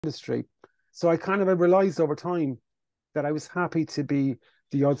industry. So I kind of realized over time that I was happy to be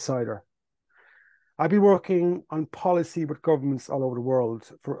the outsider. I've been working on policy with governments all over the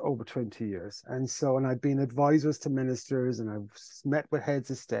world for over 20 years. And I've been advisors to ministers and I've met with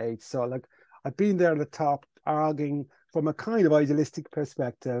heads of state. So like I've been there at the top arguing from a kind of idealistic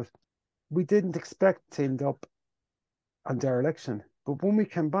perspective. We didn't expect to end up on dereliction. But when we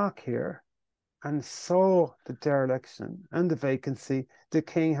came back here and saw the dereliction and the vacancy, the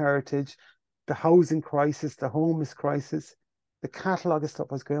decaying heritage, the housing crisis, the homeless crisis, the catalogue of stuff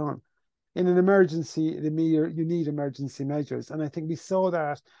was going on. In an emergency, you need emergency measures. And I think we saw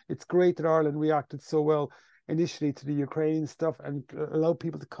that. It's great that Ireland reacted so well initially to the Ukraine stuff and allowed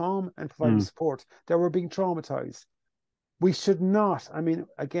people to come and provide them support. They were being traumatized. We should not, I mean,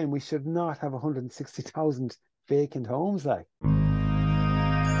 again, we should not have 160,000 vacant homes like.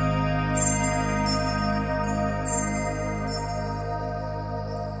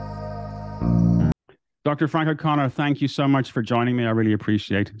 Dr. Frank O'Connor, thank you so much for joining me. I really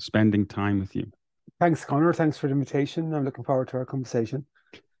appreciate spending time with you. Thanks, Conor. Thanks for the invitation. I'm looking forward to our conversation.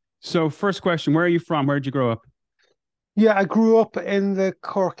 So first question, where are you from? Where did you grow up? Yeah, I grew up in the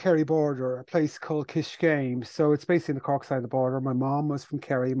Cork-Kerry border, a place called Kishgame. So it's basically the Cork side of the border. My mom was from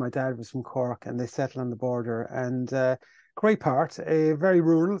Kerry, my dad was from Cork, and they settled on the border. And great part, very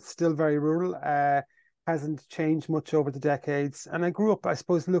rural, still very rural. Hasn't changed much over the decades. And I grew up, I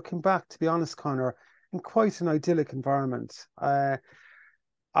suppose, looking back, to be honest, Conor, in quite an idyllic environment. I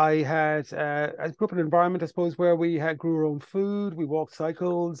grew up in an environment, I suppose, where we grew our own food, we walked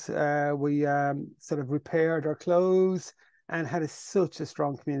cycles, we sort of repaired our clothes and had such a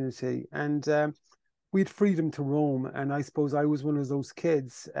strong community. And we had freedom to roam. And I suppose I was one of those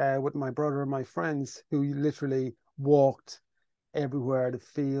kids with my brother and my friends who literally walked everywhere, the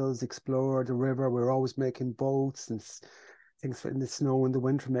fields, explored the river. We were always making boats and things in the snow in the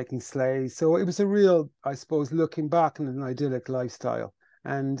winter, making sleighs. So it was a real, I suppose, looking back on an idyllic lifestyle.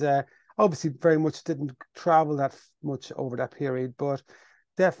 And obviously very much didn't travel that much over that period, but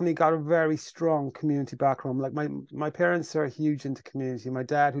definitely got a very strong community background. Like my parents are huge into community. My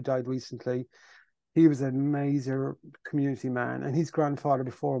dad, who died recently, he was an amazing community man, and his grandfather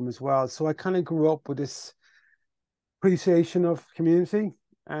before him as well. So I kind of grew up with this appreciation of community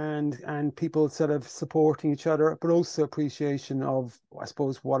and people sort of supporting each other, but also appreciation of, I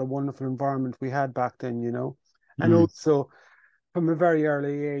suppose, what a wonderful environment we had back then, you know. And also from a very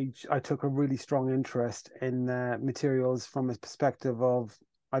early age, I took a really strong interest in materials from a perspective of,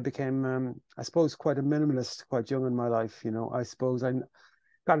 I became, I suppose, quite a minimalist quite young in my life. You know, I suppose I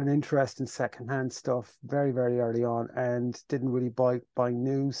got an interest in secondhand stuff very, very early on and didn't really buy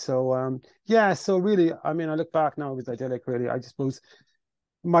new. So, yeah, so really, I mean, I look back now, it was idyllic, really. I suppose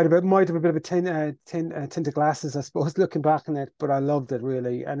might have a bit of a tint of glasses, I suppose, looking back on it, but I loved it,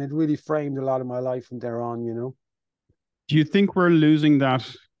 really. And it really framed a lot of my life from there on, you know. Do you think we're losing that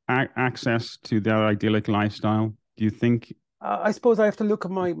access to that idyllic lifestyle? Do you think? I suppose I have to look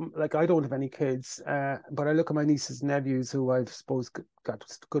at I don't have any kids, but I look at my nieces and nephews who I've suppose got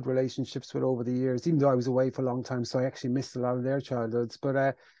good relationships with over the years, even though I was away for a long time. So I actually missed a lot of their childhoods.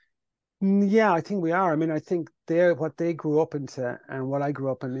 But yeah, I think we are. I mean, I think what they grew up into and what I grew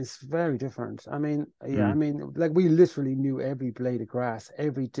up in is very different. I mean, yeah, I mean, like we literally knew every blade of grass,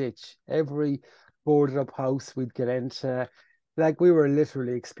 every ditch, every boarded up house we'd get into. Like we were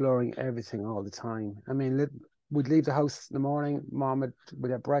literally exploring everything all the time. I mean, we'd leave the house in the morning.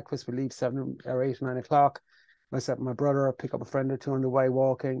 We'd have breakfast. We'd leave 7 or 8 or 9 o'clock. Myself and my brother pick up a friend or two on the way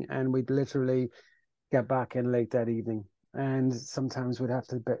walking, and we'd literally get back in late that evening. And sometimes we'd have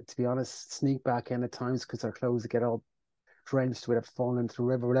to be honest, sneak back in at times because our clothes would get all drenched. We'd have fallen into the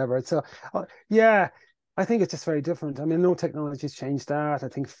river, whatever. So, yeah, I think it's just very different. I mean, no technology has changed that. I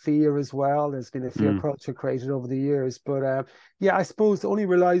think fear as well. There's been a fear culture created over the years. But yeah, I suppose only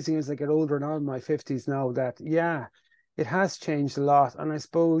realizing as I get older, now in my 50s now, that, yeah, it has changed a lot. And I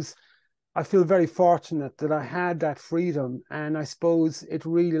suppose I feel very fortunate that I had that freedom. And I suppose it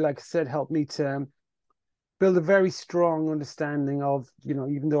really, like I said, helped me to build a very strong understanding of, you know,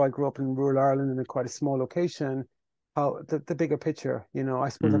 even though I grew up in rural Ireland in a quite a small location, how the bigger picture, you know. I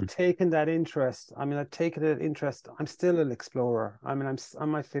suppose I've taken that interest. I mean, I've taken that interest. I'm still an explorer. I mean, I'm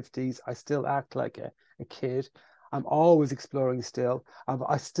my 50s. I still act like a kid. I'm always exploring still.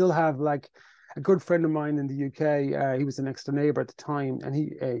 I still have like a good friend of mine in the UK. He was an next door neighbor at the time, and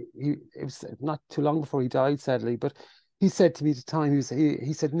it was not too long before he died, sadly, but he said to me at the time,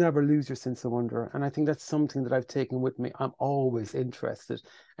 he said, never lose your sense of wonder. And I think that's something that I've taken with me. I'm always interested.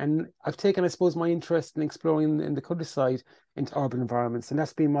 And I've taken, I suppose, my interest in exploring in the countryside into urban environments. And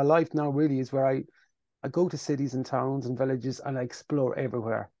that's been my life now, really, is where I go to cities and towns and villages and I explore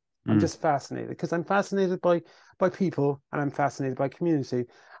everywhere. I'm Mm. just fascinated because I'm fascinated by people, and I'm fascinated by community,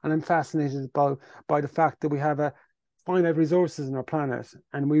 and I'm fascinated by the fact that we have a finite resources on our planet,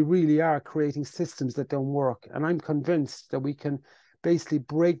 and we really are creating systems that don't work. And I'm convinced that we can basically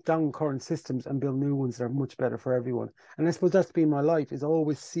break down current systems and build new ones that are much better for everyone. And I suppose that's been my life, is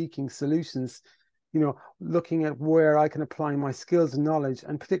always seeking solutions, looking at where I can apply my skills and knowledge,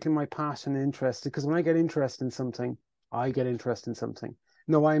 and particularly my passion and interest. Because when I get interested in something, I get interested in something.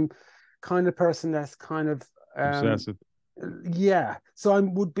 No, I'm kind of person that's kind of Obsessive. yeah. So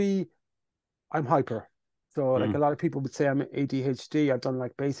I'm hyper. So like a Mm. lot of people would say I'm ADHD. I've done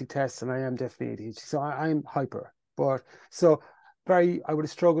like basic tests and I am definitely ADHD. So I'm hyper. But so I would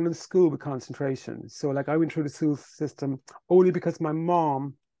have struggled in school with concentration. So like I went through the school system only because my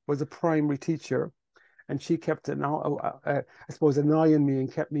mom was a primary teacher, and she kept I suppose annoying me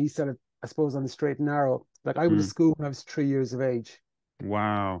and kept me sort of, I suppose, on the straight and narrow. Like I went to Mm. school when I was 3 years of age.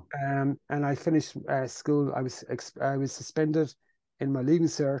 Wow. And I finished school. I was suspended in my leaving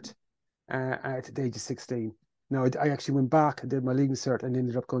cert at the age of 16. Now, I actually went back and did my leaving cert and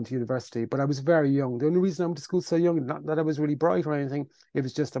ended up going to university, but I was very young. The only reason I went to school so young, not that I was really bright or anything, it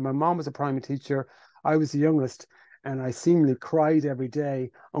was just that my mom was a primary teacher. I was the youngest, and I seemingly cried every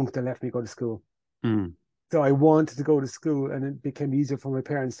day until they left me go to school. Mm. So I wanted to go to school, and it became easier for my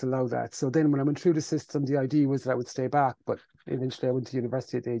parents to allow that. So then when I went through the system, the idea was that I would stay back, but eventually I went to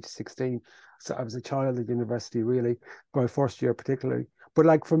university at the age of 16. So I was a child at university, really, my first year particularly. But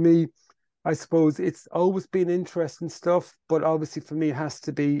like for me, I suppose it's always been interesting stuff, but obviously for me, it has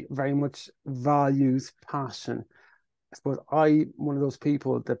to be very much values, passion. I suppose I'm one of those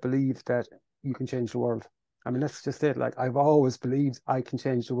people that believe that you can change the world. I mean, that's just it. Like I've always believed I can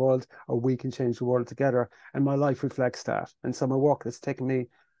change the world, or we can change the world together, and my life reflects that. And so my work has taken me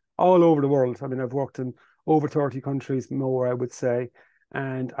all over the world. I mean, I've worked in over 30 countries more, I would say,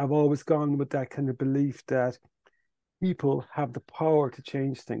 and I've always gone with that kind of belief that people have the power to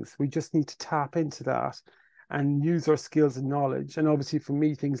change things. We just need to tap into that and use our skills and knowledge. And obviously, for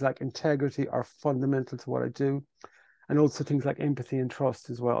me, things like integrity are fundamental to what I do, and also things like empathy and trust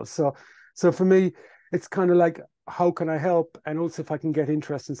as well. So for me, it's kind of like, how can I help? And also if I can get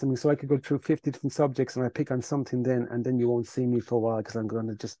interested in something, so I could go through 50 different subjects and I pick on something then, and then you won't see me for a while because I'm going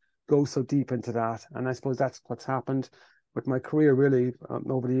to just go so deep into that. And I suppose that's what's happened with my career, really.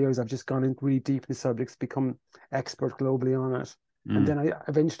 Over the years, I've just gone in really deep in subjects, become expert globally on it. And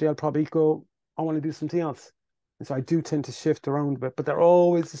Mm. then I'll probably go, I want to do something else. And so I do tend to shift around a bit, but they're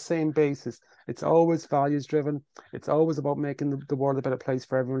always the same basis. It's always values driven. It's always about making the world a better place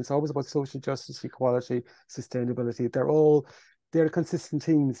for everyone. It's always about social justice, equality, sustainability. They're consistent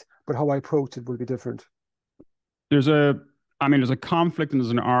themes, but how I approach it will be different. There's a, there's a conflict and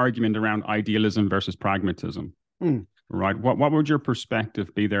there's an argument around idealism versus pragmatism, Mm. right? What would your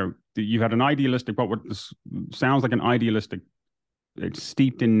perspective be there? You had an idealistic, what would this sounds like an idealistic, it's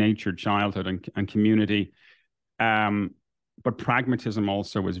steeped in nature, childhood and community. But pragmatism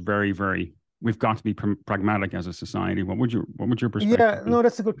also is very, very, we've got to be pragmatic as a society. What would your Yeah, perspective be? no,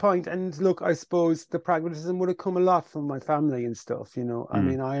 that's a good point. And look, I suppose the pragmatism would have come a lot from my family and stuff, you know. I Mm.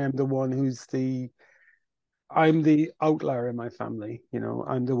 mean, I am the one I'm the outlier in my family, you know.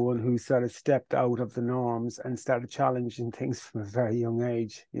 I'm the one who sort of stepped out of the norms and started challenging things from a very young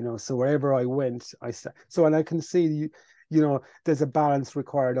age, you know. So wherever I went, and I can see there's a balance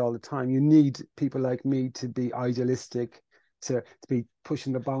required all the time. You need people like me to be idealistic, to be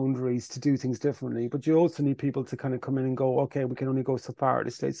pushing the boundaries, to do things differently. But you also need people to kind of come in and go, okay, we can only go so far at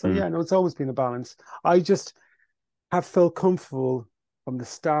this stage. So Mm. yeah, no, it's always been a balance. I just have felt comfortable from the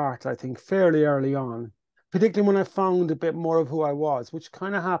start, I think, fairly early on, particularly when I found a bit more of who I was, which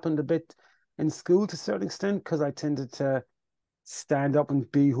kind of happened a bit in school to a certain extent, because I tended to stand up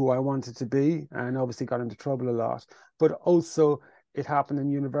and be who I wanted to be, and obviously got into trouble a lot. But also, it happened in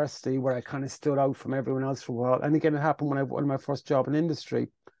university where I kind of stood out from everyone else for a while. And again, it happened when I won my first job in industry.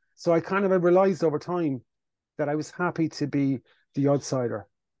 So I realized over time that I was happy to be the outsider.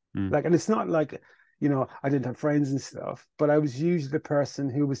 Mm. Like, and it's not like, I didn't have friends and stuff, but I was usually the person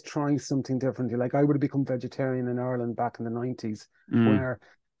who was trying something differently. Like, I would have become vegetarian in Ireland back in the 90s, Mm. where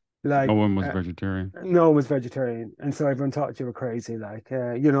No like one was vegetarian. no one was vegetarian. And so everyone thought you were crazy. Like,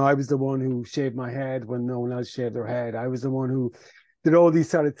 I was the one who shaved my head when no one else shaved their head. I was the one who did all these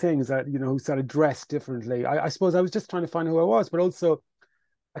sort of things that, who sort of dressed differently. I suppose I was just trying to find who I was, but also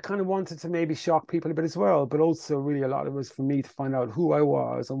I kind of wanted to maybe shock people a bit as well, but also really a lot of it was for me to find out who I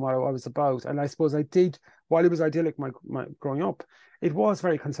was and what I was about. And I suppose I did, while it was idyllic, my growing up, it was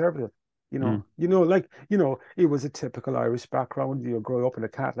very conservative. It was a typical Irish background. You grow up in a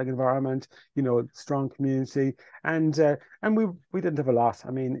Catholic environment, strong community, and we didn't have a lot.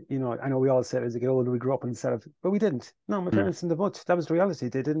 I mean, I know we all said as we get older we grew up instead of, but we didn't. No, my parents didn't have much. That was the reality.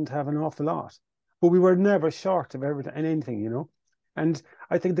 They didn't have an awful lot, but we were never short of everything and anything. And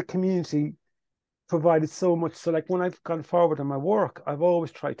I think the community provided so much. So like when I've gone forward in my work, I've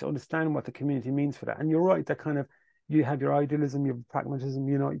always tried to understand what the community means for that. And you're right, that kind of, you have your idealism, you have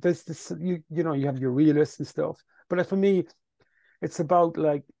pragmatism, there's this, you have your realists and stuff. But for me, it's about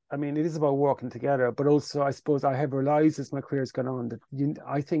like, I mean, it is about working together, but also I suppose I have realized as my career's gone on that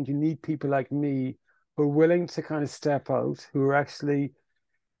I think you need people like me who are willing to kind of step out, who are actually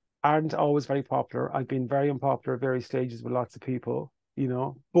aren't always very popular. I've been very unpopular at various stages with lots of people,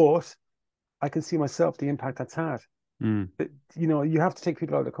 but I can see myself the impact that's had. You have to take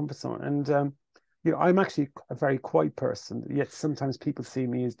people out of the comfort zone. And, I'm actually a very quiet person, yet sometimes people see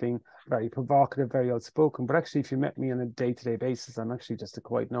me as being very provocative, very outspoken. But actually, if you met me on a day-to-day basis, I'm actually just a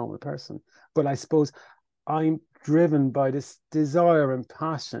quite normal person. But I suppose I'm driven by this desire and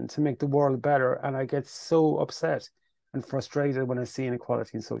passion to make the world better. And I get so upset and frustrated when I see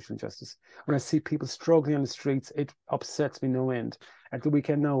inequality and social injustice. When I see people struggling on the streets, it upsets me no end. At the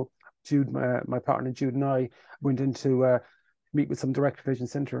weekend now, Jude, my partner Jude, and I went into meet with some direct vision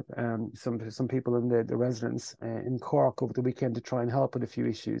centre, some people in the residents in Cork over the weekend to try and help with a few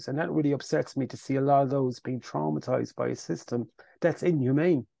issues. And that really upsets me to see a lot of those being traumatized by a system that's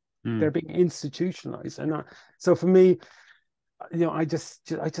inhumane. They're being institutionalized. And so for me, I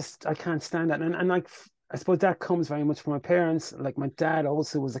can't stand that. And like, I suppose that comes very much from my parents. Like my dad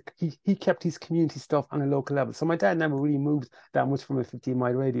also was he kept his community stuff on a local level. So my dad never really moved that much from a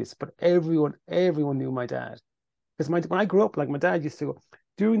 15-mile radius, but everyone knew my dad. Because when I grew up, like my dad used to go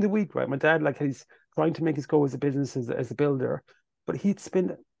during the week, right? My dad, like he's trying to make his go as a business as a builder, but he'd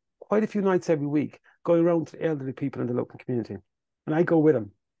spend quite a few nights every week going around to elderly people in the local community. And I go with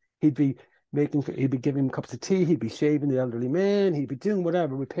him. He'd be giving him cups of tea, he'd be shaving the elderly man, he'd be doing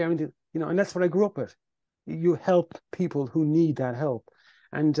whatever, repairing the, and that's what I grew up with. You help people who need that help.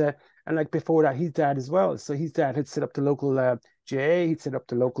 And like before that, his dad as well. So his dad had set up the local JA, he'd set up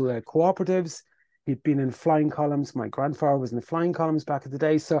the local cooperatives. He'd been in flying columns. My grandfather was in the flying columns back in the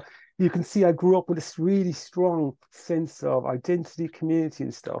day. So you can see I grew up with this really strong sense of identity, community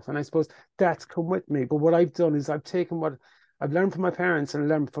and stuff. And I suppose that's come with me. But what I've done is I've taken what I've learned from my parents and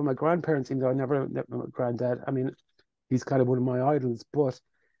learned from my grandparents, even though I never met my granddad. I mean, he's kind of one of my idols. But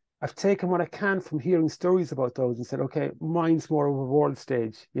I've taken what I can from hearing stories about those and said, okay, mine's more of a world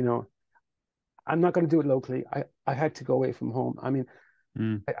stage. I'm not going to do it locally. I had to go away from home. I mean,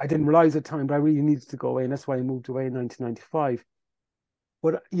 I didn't realize at the time, but I really needed to go away. And that's why I moved away in 1995.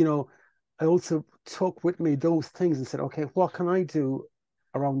 But, I also took with me those things and said, okay, what can I do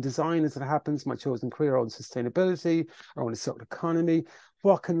around design as it happens, my chosen career, around sustainability, around the circular economy?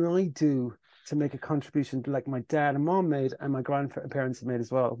 What can I do to make a contribution like my dad and mom made and my grandparents made as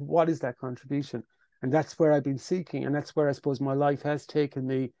well? What is that contribution? And that's where I've been seeking. And that's where I suppose my life has taken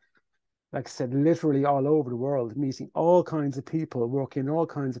me, like I said, literally all over the world, meeting all kinds of people, working all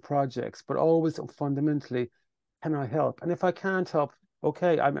kinds of projects, but always fundamentally, can I help? And if I can't help,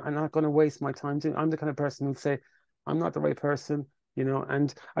 okay, I'm not going to waste my time doing. I'm the kind of person who'll say, I'm not the right person,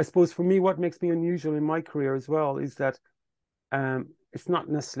 And I suppose for me, what makes me unusual in my career as well is that it's not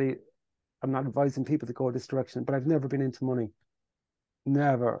necessarily, I'm not advising people to go this direction, but I've never been into money.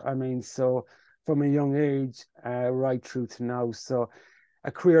 Never. I mean, so from a young age, right through to now. So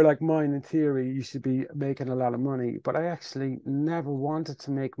a career like mine, in theory, you should be making a lot of money. But I actually never wanted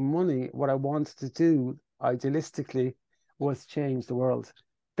to make money. What I wanted to do, idealistically, was change the world.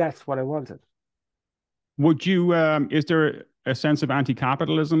 That's what I wanted. Would you, is there a sense of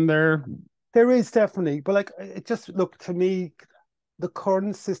anti-capitalism there? There is definitely, but like, it just, look, to me, the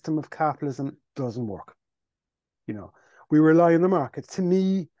current system of capitalism doesn't work. We rely on the market. To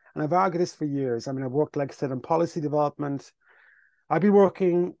me, and I've argued this for years. I mean, I've worked, like I said, on policy development. I've been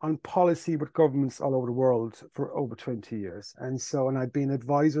working on policy with governments all over the world for over 20 years. And I've been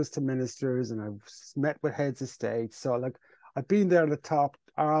advisors to ministers and I've met with heads of state. So like I've been there at the top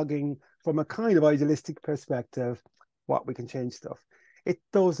arguing from a kind of idealistic perspective, what we can change stuff. It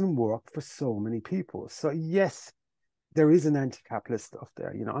doesn't work for so many people. So yes, there is an anti-capitalist stuff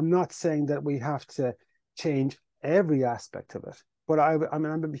there. I'm not saying that we have to change every aspect of it, but I'm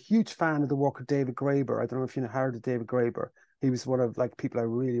a huge fan of the work of David Graeber. I don't know if you know heard of David Graeber. He was one of like people I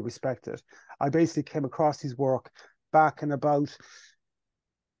really respected. I basically came across his work back in about,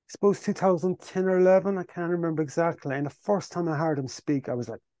 I suppose 2010 or 11. I can't remember exactly. And the first time I heard him speak, I was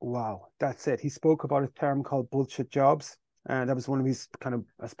like, wow, that's it. He spoke about a term called bullshit jobs. And that was one of his kind of,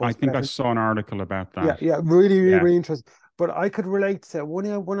 I I suppose, think I better. saw an article about Yeah, that. yeah, really, really, Yeah. really interesting. But I could relate to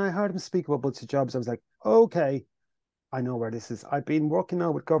when I heard him speak about budget jobs, I was like, okay, I know where this is. I've been working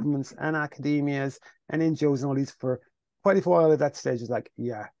now with governments and academias and NGOs and all these for quite a while at that stage. It's like,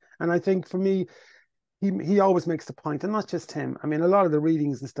 yeah. And I think for me, he always makes the point, and not just him. I mean, a lot of the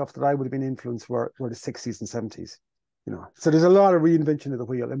readings and stuff that I would have been influenced were the 60s and 70s. So there's a lot of reinvention of the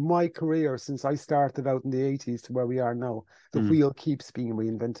wheel. In my career, since I started out in the 80s to where we are now, the wheel keeps being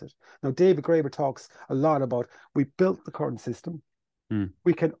reinvented. Now, David Graeber talks a lot about we built the current system,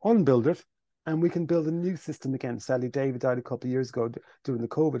 we can unbuild it, and we can build a new system again. Sadly, David died a couple of years ago during the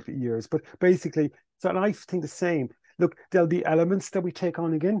COVID years. But basically, so and I think the same. Look, there'll be elements that we take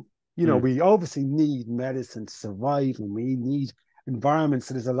on again. We obviously need medicine to survive, and we need environments.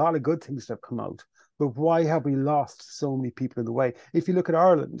 So there's a lot of good things that have come out. But why have we lost so many people in the way? If you look at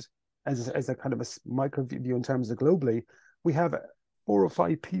Ireland as a kind of a micro view in terms of globally, we have 4 or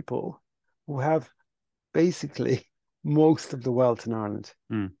 5 people who have basically most of the wealth in Ireland.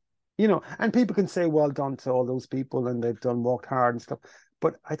 And people can say well done to all those people and they've worked hard and stuff,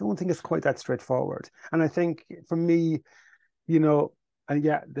 but I don't think it's quite that straightforward. And I think for me, and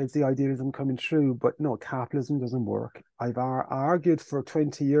yeah, there's the idealism coming through, but no, capitalism doesn't work. I've argued for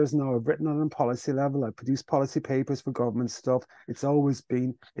 20 years now. I've written on policy level. I've produced policy papers for government stuff. It's always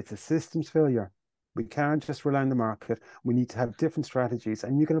been, it's a systems failure. We can't just rely on the market. We need to have different strategies.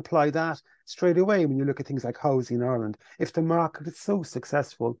 And you can apply that straight away when you look at things like housing in Ireland. If the market is so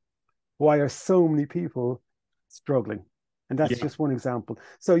successful, why are so many people struggling? And that's Yeah. just one example.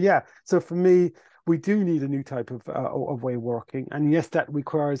 So yeah, so for me, we do need a new type of way of working, and yes, that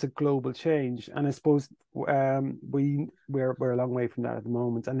requires a global change. And I suppose we're a long way from that at the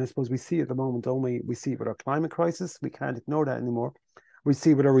moment. And I suppose we see at the moment, don't we? We see it with our climate crisis. We can't ignore that anymore. We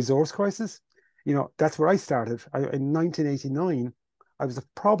see it with our resource crisis. That's where I started. In 1989, I was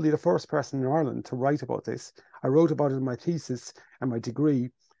probably the first person in Ireland to write about this. I wrote about it in my thesis and my degree,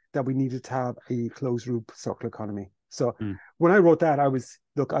 that we needed to have a closed loop circular economy. So when I wrote that, I was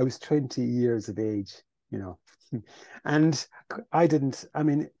 20 years of age, and I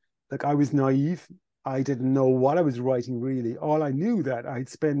was naive. I didn't know what I was writing really. All I knew that I'd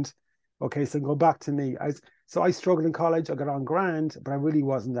spent, so go back to me. So I struggled in college. I got on grand, but I really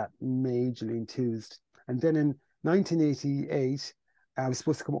wasn't that majorly enthused. And then in 1988, I was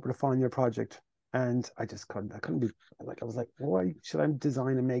supposed to come up with a final year project. And I just couldn't. I couldn't be I was like, why should I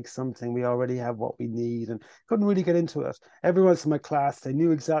design and make something? We already have what we need, and couldn't really get into it. Everyone else in my class, they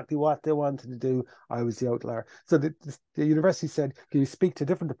knew exactly what they wanted to do. I was the outlier. So the university said, can you speak to a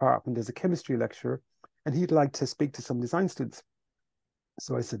different department? There's a chemistry lecturer, and he'd like to speak to some design students.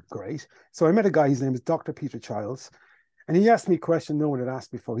 So I said, great. So I met a guy, his name is Dr. Peter Childs, and he asked me a question no one had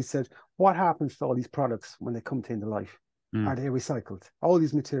asked before. He said, what happens to all these products when they come to end of life? Are they recycled? All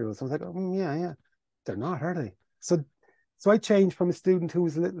these materials. I was like, yeah. They're not, are they? So I changed from a student who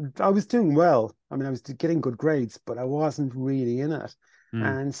was I was doing well. I mean, I was getting good grades, but I wasn't really in it.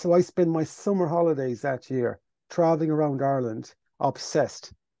 And so I spent my summer holidays that year traveling around Ireland,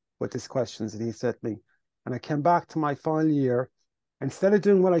 obsessed with these questions that he set me. And I came back to my final year. Instead of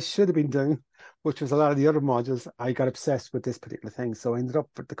doing what I should have been doing, which was a lot of the other modules, I got obsessed with this particular thing. So I ended up,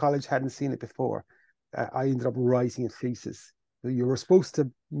 the college hadn't seen it before. I ended up writing a thesis. You were supposed to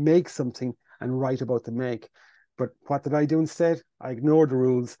make something and write about the make. But what did I do instead? I ignored the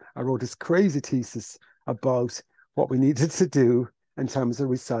rules. I wrote this crazy thesis about what we needed to do in terms of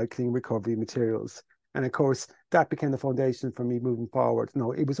recycling, recovery materials. And of course, that became the foundation for me moving forward.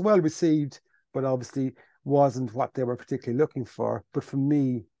 No, it was well received, but obviously wasn't what they were particularly looking for. But for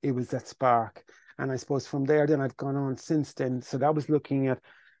me, it was that spark. And I suppose from there, then I've gone on since then. So that was looking at,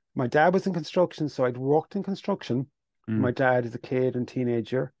 my dad was in construction, so I'd worked in construction. My dad as a kid and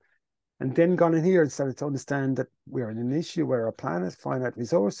teenager, and then gone in here and started to understand that we're in an issue where our planet, finite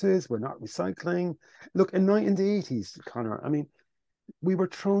resources, we're not recycling. Look, in the 80s, Conor, I mean, we were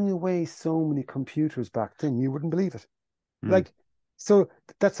throwing away so many computers back then, you wouldn't believe it. So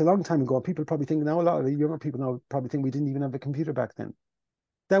that's a long time ago. People probably think now, a lot of the younger people now probably think we didn't even have a computer back then.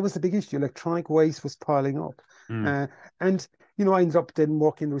 That was the big issue. Electronic waste was piling up. And I ended up then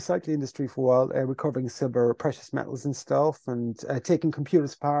working in the recycling industry for a while, recovering silver, precious metals and stuff, and taking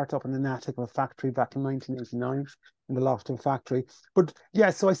computers apart up in the attic of a factory back in 1989 in the loft of a factory. But yeah,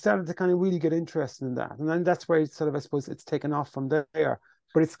 so I started to kind of really get interested in that. And then that's where it's I suppose it's taken off from there.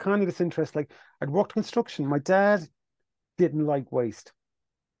 But it's kind of this interest, I'd worked construction. My dad didn't like waste.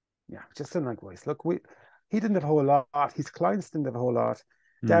 Yeah, just didn't like waste. Look, he didn't have a whole lot. His clients didn't have a whole lot.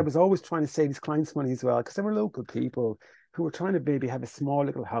 Dad was always trying to save his clients money as well, because they were local people who were trying to maybe have a small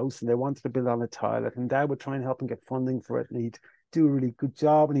little house and they wanted to build on a toilet, and Dad would try and help him get funding for it, and he'd do a really good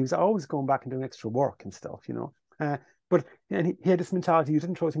job, and he was always going back and doing extra work and stuff, you know. But and he had this mentality, you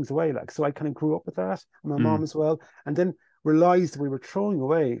didn't throw things away, like, so I kind of grew up with that, and my mom as well, and then realized we were throwing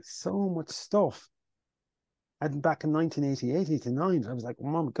away so much stuff. And back in 1988, 89, I was like, oh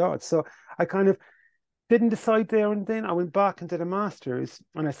my God. So I kind of didn't decide there and then. I went back and did a master's,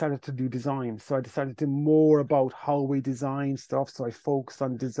 and I started to do design. So I decided to do more about how we design stuff. So I focused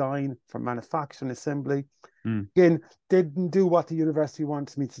on design for manufacturing, assembly. Again, didn't do what the university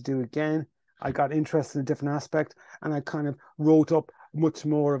wanted me to do again. I got interested in a different aspect, and I kind of wrote up much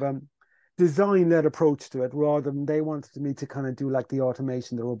more of a design-led approach to it, rather than they wanted me to kind of do like the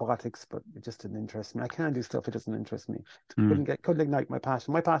automation, the robotics, but it just didn't interest me. I can't do stuff, it doesn't interest me. Couldn't ignite my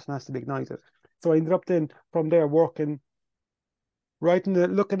passion. My passion has to be ignited. So I ended up then from there working,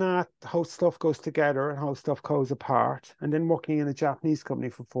 looking at how stuff goes together and how stuff goes apart, and then working in a Japanese company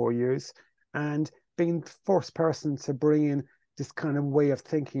for 4 years, and being the first person to bring in this kind of way of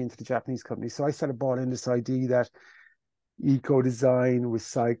thinking into the Japanese company. So I sort of bought in this idea that eco-design,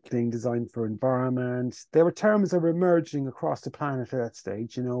 recycling, design for environment, there were terms that were emerging across the planet at that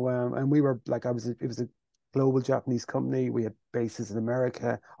stage, you know, and we were like, it was a global Japanese company. We had bases in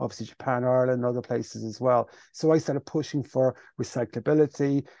America, obviously Japan, Ireland, and other places as well. So I started pushing for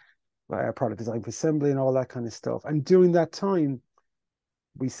recyclability, product design for assembly, and all that kind of stuff. And during that time,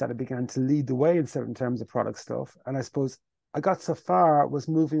 we sort of began to lead the way in certain terms of product stuff. And I suppose I got so far, was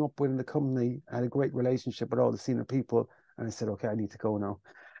moving up within the company, I had a great relationship with all the senior people, and I said, okay, I need to go now.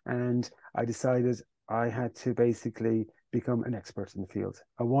 And I decided I had to basically become an expert in the field.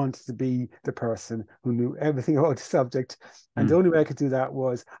 I wanted to be the person who knew everything about the subject. And the only way I could do that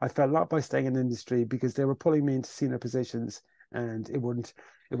was, I felt not by staying in the industry, because they were pulling me into senior positions, and it wasn't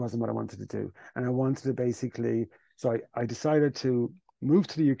what I wanted to do. And I wanted to basically, so I decided to move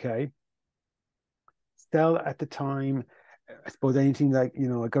to the UK, sell at the time, I suppose anything like, you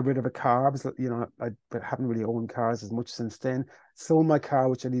know, I got rid of a car. I was, you know, I haven't really owned cars as much since then. Sold my car,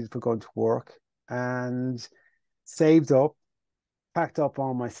 which I needed for going to work, and saved up, packed up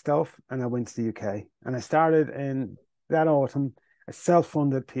all my stuff, and I went to the UK. And I started in that autumn a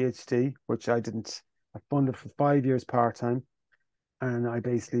self-funded PhD, which I funded for 5 years part-time. And I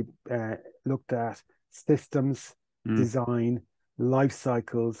basically looked at systems, design, life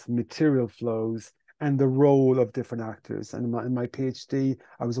cycles, material flows, and the role of different actors. And in my PhD,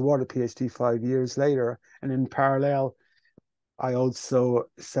 I was awarded a PhD 5 years later. And in parallel, I also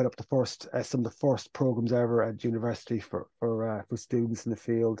set up some of the first programs ever at university for students in the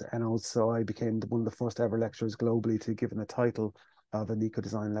field. And also I became one of the first ever lecturers globally to give the title of an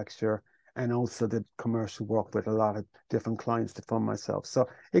eco-design lecturer, and also did commercial work with a lot of different clients to fund myself. So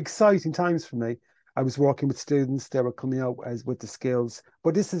exciting times for me. I was working with students, they were coming out with the skills,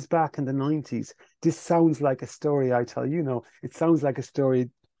 but this is back in the 90s. This sounds like a story I tell you, know, it sounds like a story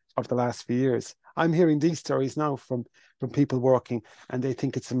of the last few years. I'm hearing these stories now from people working, and they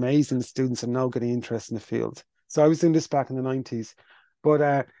think it's amazing the students are now getting interest in the field. So I was doing this back in the 90s.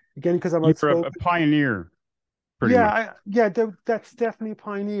 But again, because I'm outspoken. You're a pioneer, pretty much. That's definitely a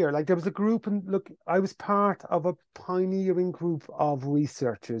pioneer. Like, there was a group, and look, I was part of a pioneering group of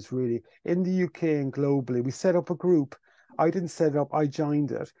researchers, really, in the UK and globally. We set up a group. I didn't set it up, I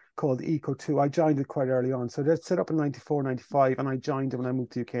joined it, called Eco2. I joined it quite early on. So that's set up in 94, 95, and I joined it when I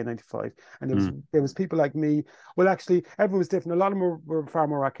moved to UK in 95. And there was people like me. Well, actually, everyone was different. A lot of them were far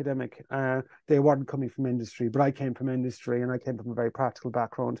more academic. They weren't coming from industry, but I came from industry, and I came from a very practical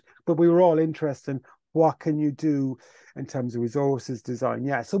background. But we were all interested in what can you do in terms of resources design.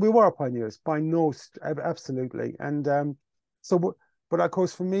 Yeah, so we were pioneers by absolutely. And but of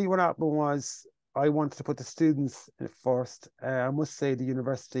course, for me, what happened was, I wanted to put the students first. I must say the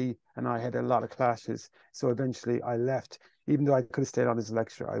university and I had a lot of clashes. So eventually I left. Even though I could have stayed on as a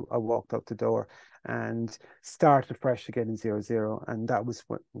lecturer, I walked out the door and started fresh again in 00. And that was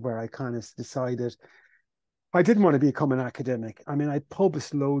where I kind of decided I didn't want to become an academic. I mean, I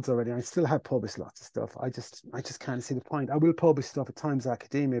published loads already. I still have published lots of stuff. I just can't see the point. I will publish stuff at times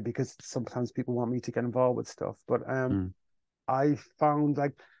academia, because sometimes people want me to get involved with stuff. But I found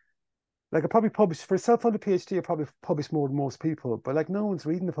like I probably published for a self-funded PhD, I probably published more than most people, but like no one's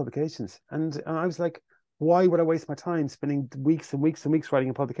reading the publications. And I was like, why would I waste my time spending weeks and weeks and weeks writing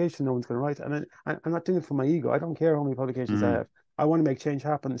a publication no one's going to write? And I'm not doing it for my ego. I don't care how many publications I have. I want to make change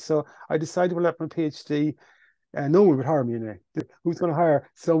happen. So I decided to let my PhD, no one would hire me anyway. Who's going to hire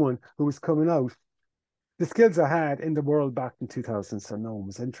someone who was coming out? The skills I had in the world back in 2000, so no one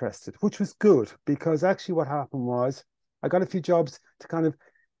was interested, which was good, because actually what happened was I got a few jobs to kind of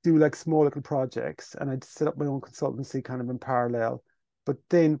do like small little projects, and I'd set up my own consultancy kind of in parallel. But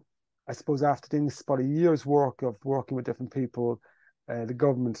then I suppose after doing this about a year's work of working with different people, the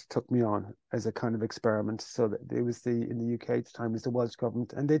government took me on as a kind of experiment. So that it was in the UK at the time was the Welsh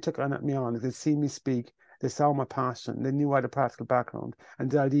Government, and they took me on. They'd seen me speak, they saw my passion, they knew I had a practical background, and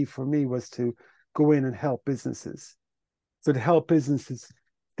the idea for me was to go in and help businesses. So to help businesses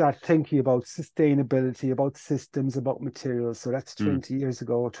start thinking about sustainability, about systems, about materials. So that's 20 years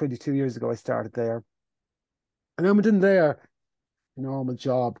ago, 22 years ago, I started there. And I went in there, normal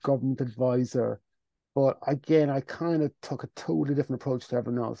job, government advisor. But again, I kind of took a totally different approach to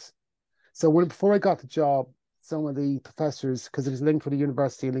everyone else. So before I got the job, some of the professors, because it was linked with the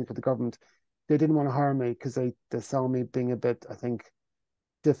university, linked with the government, they didn't want to hire me because they saw me being a bit, I think,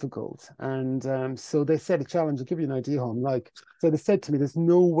 difficult. And so they set a challenge. I'll give you an idea how I'm like. So they said to me, there's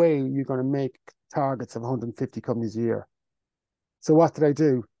no way you're going to make targets of 150 companies a year. So what did I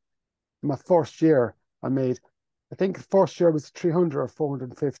do? In my first year, I think the first year was 300 or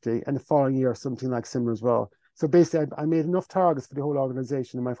 450, and the following year, something like similar as well. So basically, I made enough targets for the whole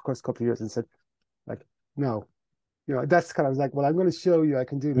organization in my first couple of years and said, like, no, that's kind of, I was like, well, I'm going to show you I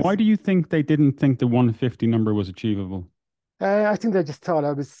can do Why this. do you think they didn't think the 150 number was achievable? I think they just thought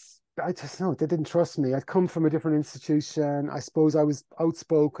I just know, they didn't trust me. I'd come from a different institution. I suppose I was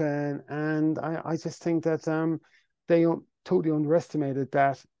outspoken, and I just think that they totally underestimated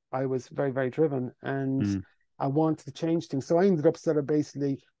that I was very, very driven, and I wanted to change things. So I ended up sort of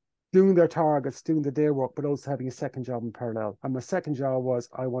basically doing their targets, doing the day work, but also having a second job in parallel. And my second job was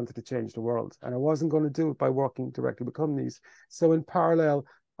I wanted to change the world, and I wasn't going to do it by working directly with companies. So in parallel,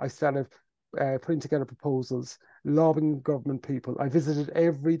 I started putting together proposals, lobbying government people. I visited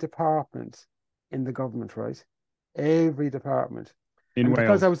every department in the government, right? Every department. In And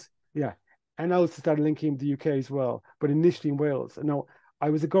because I Wales. was, yeah, and I also started linking the UK as well, but initially in Wales. And now I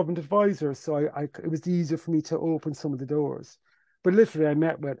was a government advisor, so it was easier for me to open some of the doors. But literally, I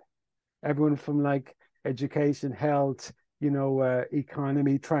met with everyone from like education, health,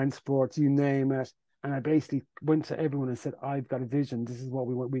 economy, transport, you name it. And I basically went to everyone and said, I've got a vision. This is what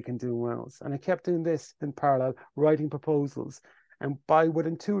we can do in Wales. And I kept doing this in parallel, writing proposals. And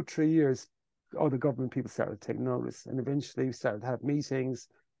within 2 or 3 years, other government people started to take notice. And eventually we started to have meetings.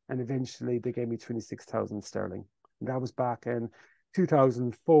 And eventually they gave me 26,000 sterling. And that was back in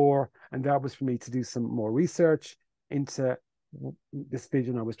 2004. And that was for me to do some more research into this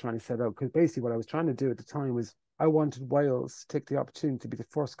vision I was trying to set out. Because basically what I was trying to do at the time was I wanted Wales to take the opportunity to be the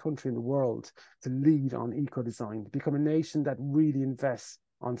first country in the world to lead on eco-design, to become a nation that really invests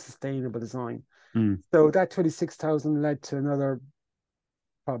on sustainable design. So that 26,000 led to another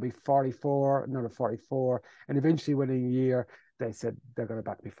probably 44, another 44. And eventually within a year, they said they're going to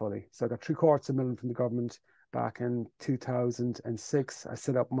back me fully. So I got $750,000 from the government back in 2006. I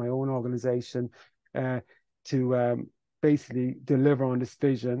set up my own organization to basically deliver on this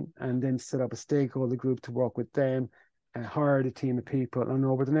vision, and then set up a stakeholder group to work with them and hired a team of people. And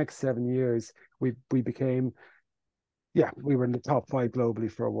over the next 7 years, we became, we were in the top 5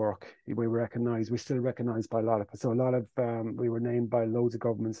 globally for our work. We were recognized. We're still recognized by a lot of, we were named by loads of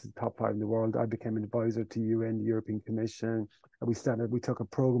governments as the top 5 in the world. I became an advisor to UN, the European Commission. And we took a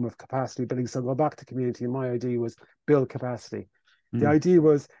program of capacity building. So go back to community, and my idea was build capacity. The idea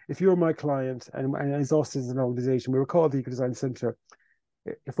was, if you're my client, and as us as an organization, we were called the Ecodesign Center.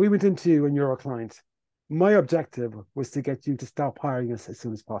 If we went into you and you're a client, my objective was to get you to stop hiring us as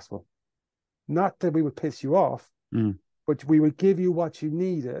soon as possible. Not that we would piss you off, but we would give you what you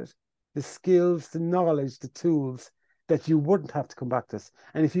needed, the skills, the knowledge, the tools that you wouldn't have to come back to us.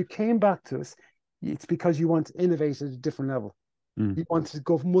 And if you came back to us, it's because you want to innovate at a different level. You wanted to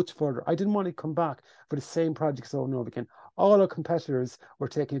go much further. I didn't want to come back for the same projects over and over again. All our competitors were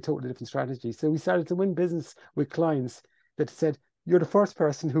taking a totally different strategy. So we started to win business with clients that said, you're the first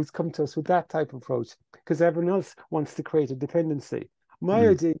person who's come to us with that type of approach, because everyone else wants to create a dependency. My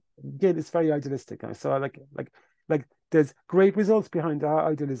idea, again, is very idealistic. So I like there's great results behind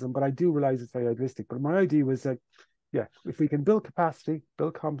our idealism, but I do realize it's very idealistic. But my idea was that, if we can build capacity,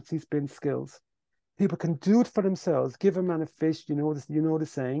 build competencies, build skills, people can do it for themselves. Give a man a fish, you know the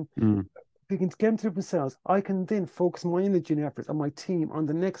saying. If you can get them to themselves, I can then focus my energy and efforts on my team, on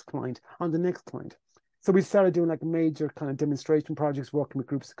the next client, on the next client. So we started doing like major kind of demonstration projects, working with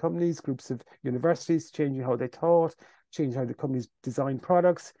groups of companies, groups of universities, changing how they taught, changing how the companies design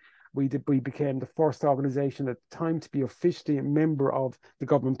products. We became the first organization at the time to be officially a member of the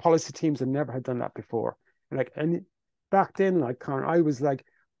government policy teams, and never had done that before. And back then, like Conor, I was like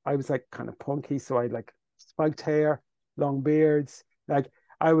kind of punky, so I had like spiked hair, long beards, like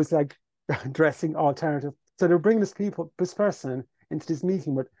I was like dressing alternative. So they were bringing this person into this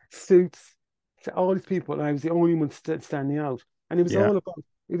meeting with suits, all these people, and I was the only one standing out. And it was Yeah. all about,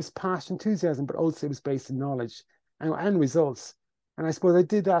 it was passion, enthusiasm, but also it was based in knowledge and results. And I suppose I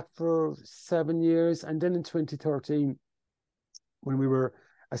did that for 7 years. And then in 2013, when we were,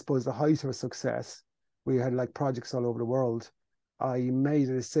 I suppose, the height of our success, we had like projects all over the world. I made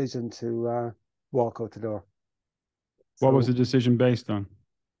a decision to walk out the door. What was So the decision based on?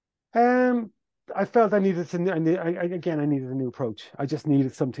 Um, I felt I needed to, I needed a new approach. I just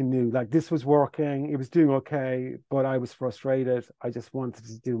needed something new. Like this was working, it was doing okay, but I was frustrated. I just wanted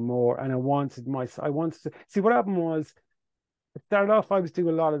to do more, and I wanted to see what happened was. It started off, I was doing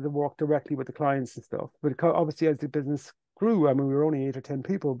a lot of the work directly with the clients and stuff, but obviously as the business grew, I mean, we were only 8 or 10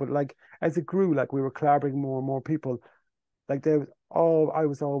 people, but like as it grew, like we were collaborating more and more people. Like I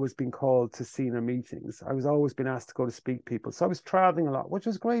was always being called to senior meetings. I was always being asked to go to speak people. So I was traveling a lot, which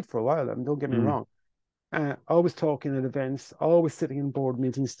was great for a while. I mean, don't get me Mm. wrong. Always talking at events, always sitting in board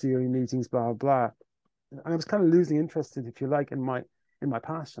meetings, steering meetings, blah, blah. And I was kind of losing interest in, if you like, in my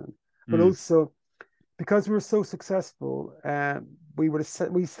passion. But Mm. also because we were so successful,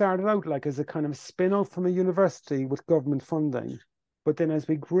 we started out like as a kind of spin-off from a university with government funding. But then as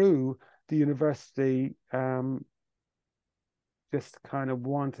we grew, the university just kind of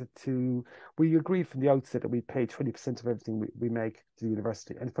wanted to, we agreed from the outset that we pay 20% of everything we make to the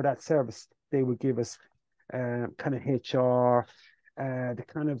university. And for that service, they would give us kind of HR, the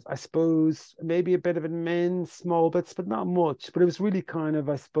kind of, I suppose, maybe a bit of admin, small bits, but not much. But it was really kind of,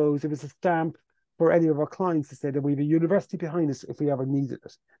 I suppose, it was a stamp for any of our clients to say that we have a university behind us if we ever needed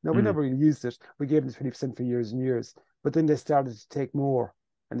it. Now, we Mm. never really used it. We gave them 20% for years and years. But then they started to take more,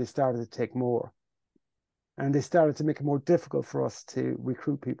 and they started to take more. And they started to make it more difficult for us to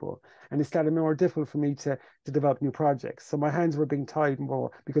recruit people. And it started more difficult for me to develop new projects. So my hands were being tied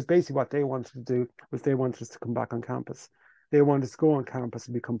more because basically what they wanted to do was they wanted us to come back on campus. They wanted us to go on campus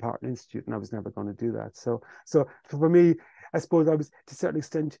and become part of an institute, and I was never going to do that. So for me, I suppose I was, to a certain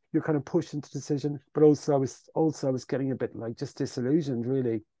extent, you're kind of pushed into decision, but also I was getting a bit like just disillusioned,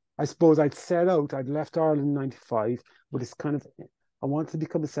 really. I suppose I'd left Ireland in 95 with this kind of, I wanted to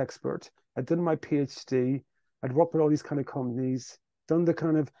become this expert. I'd done my PhD. I'd worked with all these kind of companies, done the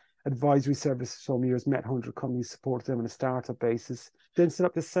kind of advisory service for some years, met 100 companies, supported them on a startup basis, then set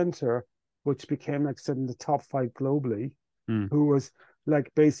up the center, which became, like I said, in the top 5 globally, Mm. who was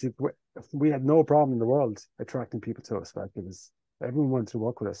like basic. We had no problem in the world attracting people to us. Like it was, everyone wanted to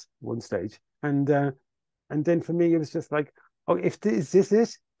work with us at one stage. And then for me, it was just like, oh, is this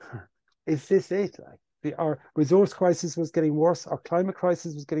it? Is this it? Like our resource crisis was getting worse, our climate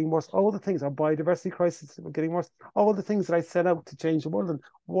crisis was getting worse, all the things, our biodiversity crisis were getting worse, all the things that I set out to change the world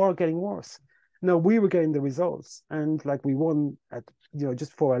were getting worse. Now we were getting the results, and like we won at,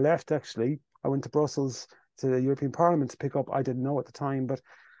 just before I left, actually, I went to Brussels to the European Parliament to pick up, I didn't know at the time, but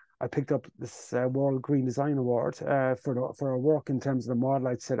I picked up this World Green Design Award for our work in terms of the model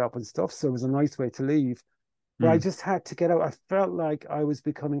I'd set up and stuff. So it was a nice way to leave. But I Mm. just had to get out. I felt like I'd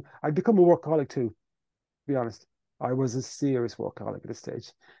become a workaholic too, to be honest. I was a serious workaholic at this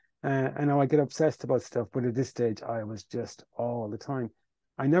stage. And now I get obsessed about stuff, but at this stage, I was just all the time.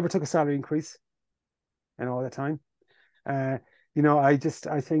 I never took a salary increase in all the time. Uh,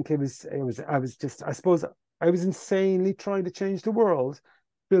 I think I suppose I was insanely trying to change the world,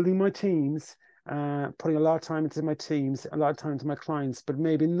 building my teams, putting a lot of time into my teams, a lot of time to my clients, but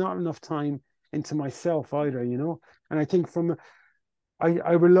maybe not enough time into myself either. And I think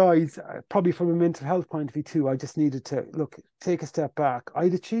I realized probably from a mental health point of view too, I just needed to take a step back.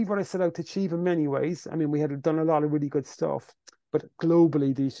 I'd achieved what I set out to achieve in many ways. I mean, we had done a lot of really good stuff, but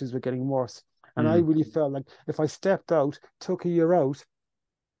globally the issues were getting worse. And I Mm. really felt like if I stepped out, took a year out,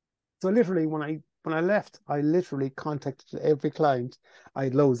 so literally when I left, I literally contacted every client. I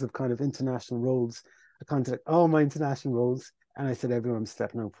had loads of kind of international roles. I contacted all my international roles, and I said, everyone I'm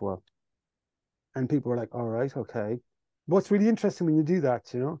stepping out for. And people were like, all right, okay. What's really interesting when you do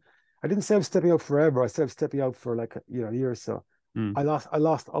that, I didn't say I was stepping out forever. I said I was stepping out for like a year or so. Mm. I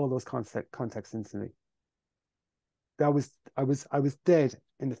lost all those contacts instantly. I was dead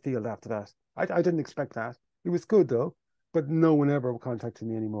in the field after that. I didn't expect that. It was good though, but no one ever contacted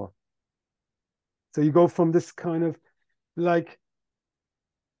me anymore. So you go from this kind of like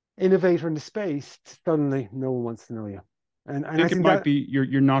innovator in the space to suddenly no one wants to know you. I And I think it think might that be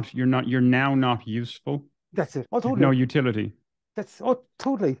you're now not useful. that's it. Oh, You've no totally. utility.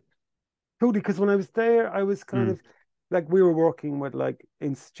 Totally. Totally, because when I was there, I was kind Mm. of like we were working with like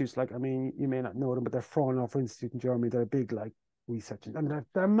institutes, like I mean, you may not know them, but they're Fraunhofer Institute in Germany. They're big like research. I mean,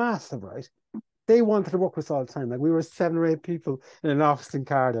 they're massive, right? They wanted to work with us all the time. Like we were 7 or 8 people in an office in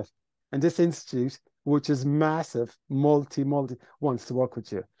Cardiff, and this institute which is massive, multi wants to work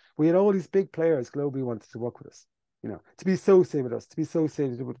with you. We had all these big players globally wanted to work with us, to be associated with us, to be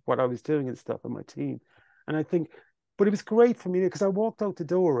associated with what I was doing and stuff and my team. And I think, but it was great for me because I walked out the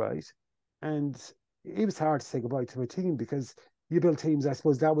door, right? And it was hard to say goodbye to my team because you build teams. I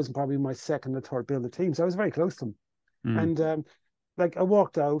suppose that was probably my second or third build of teams. So I was very close to them. And like I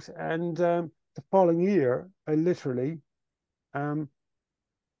walked out and the following year, I literally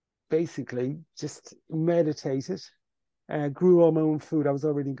basically just meditated, grew all my own food. I was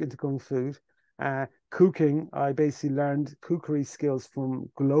already into growing food. Cooking, I basically learned cookery skills from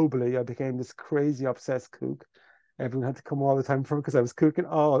globally. I became this crazy obsessed cook. Everyone had to come all the time for because I was cooking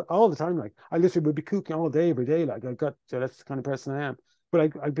all the time. Like I literally would be cooking all day, every day. Like that's the kind of person I am.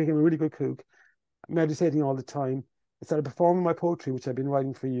 But I became a really good cook, meditating all the time. I started performing my poetry, which I've been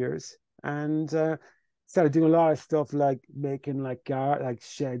writing for years, and started doing a lot of stuff like making like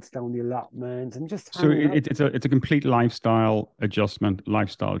sheds down the allotment and just So hanging out. it's a complete lifestyle adjustment,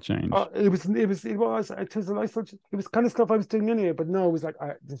 lifestyle change. It was a lifestyle. It was kind of stuff I was doing anyway, but no, it was like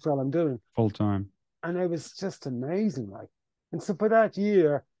this is all I'm doing Full time. and it was just amazing. Like, and so for that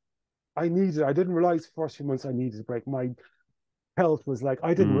year, I didn't realize the first few months I needed a break. My health was like,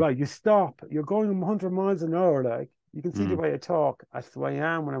 I didn't realize you stop, you're going 100 miles an hour. Like, you can see the way I talk. That's the way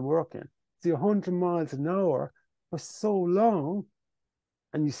I am when I'm working. See 100 miles an hour for so long,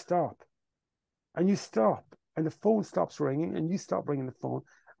 and you stop, and you stop, and the phone stops ringing, and you stop ringing the phone.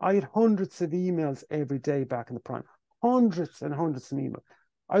 I had hundreds of emails every day back in the prime, hundreds and hundreds of emails.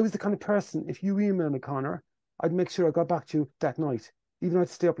 I was the kind of person, if you email me, Conor, I'd make sure I got back to you that night, even though I'd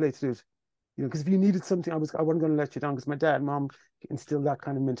stay up late to do it. Because if you needed something, I wasn't going to let you down because my dad and mom instilled that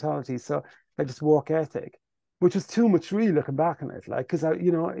kind of mentality. So like just work ethic, which was too much really looking back on it. Like, because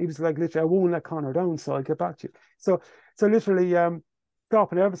it was like literally, I won't let Conor down, so I'll get back to you. So literally,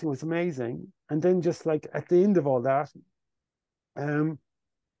 stopping everything was amazing. And then just like at the end of all that,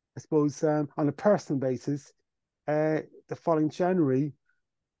 I suppose on a personal basis, the following January,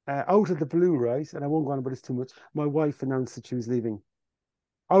 out of the blue, right? And I won't go on about this too much. My wife announced that she was leaving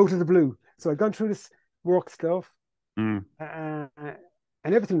out of the blue. So I'd gone through this work stuff, and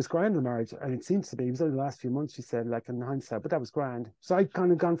everything was grand in the marriage. And it seems to be, it was only the last few months, she said, like in hindsight, but that was grand. So I'd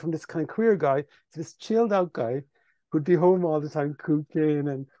kind of gone from this kind of career guy to this chilled out guy who'd be home all the time cooking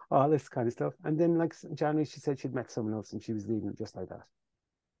and all this kind of stuff. And then like in January, she said she'd met someone else and she was leaving just like that.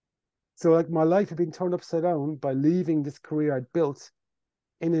 So like my life had been turned upside down by leaving this career I'd built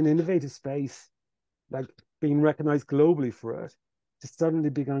in an innovative space, like being recognized globally for it, to suddenly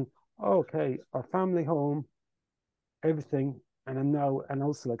be going, oh, okay, our family home, everything. And I'm now, and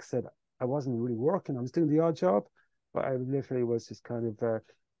also, like I said, I wasn't really working. I was doing the odd job, but I literally was just kind of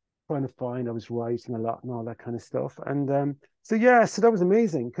trying to find, I was writing a lot and all that kind of stuff. And so that was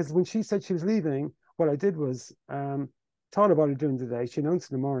amazing because when she said she was leaving, what I did was thought about it during the day. She announced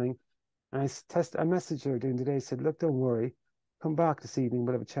in the morning, and I messaged her during the day, said, look, don't worry, come back this evening,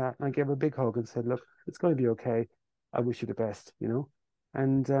 we'll have a chat. And I gave her a big hug and said, look, it's going to be okay. I wish you the best,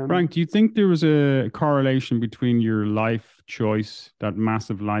 And Frank, do you think there was a correlation between your life choice, that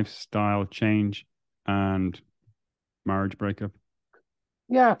massive lifestyle change, and marriage breakup?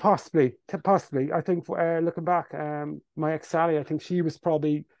 yeah, possibly. I think looking back, my ex Sally, I think she was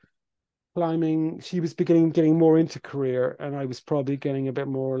probably climbing. She was getting more into career, and I was probably getting a bit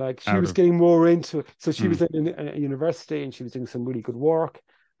more like she was getting more into it. So she was in a university, and she was doing some really good work,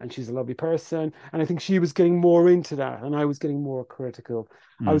 and she's a lovely person. And I think she was getting more into that, and I was getting more critical.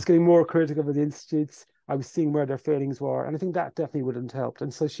 I was getting more critical of the institutes. I was seeing where their failings were, and I think that definitely wouldn't helped.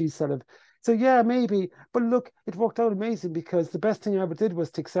 And so she sort of, so yeah, maybe. But look, it worked out amazing because the best thing I ever did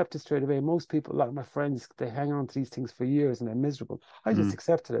was to accept it straight away. Most people, like my friends, they hang on to these things for years and they're miserable. I just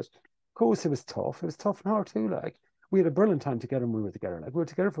accepted it. Of course, it was tough. It was tough and hard too. Like, we had a brilliant time together when we were together. Like, we were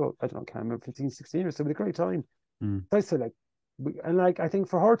together for, I don't know, can't remember, 15, 16 or so. We had a great time. So I said, like, I think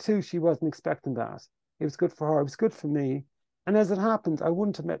for her too, she wasn't expecting that. It was good for her. It was good for me. And as it happened, I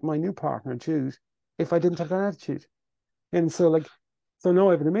wouldn't have met my new partner, Jude, if I didn't have that attitude. And so, like, so no,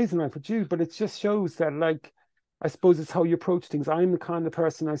 I have an amazing life with Jude, but it just shows that, like, I suppose it's how you approach things. I'm the kind of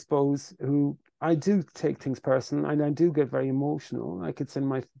person, I suppose, who I do take things personal and I do get very emotional. Like, it's in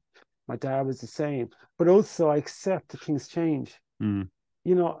my dad was the same, but also I accept that things change. I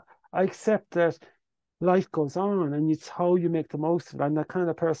accept that life goes on and it's how you make the most of it. I'm that kind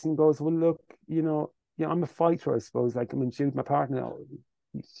of person who goes, well, look, I'm a fighter, I suppose. Like, I mean, Jude, my partner,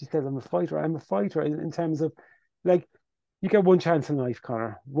 she says I'm a fighter. I'm a fighter in terms of, like, you get one chance in life,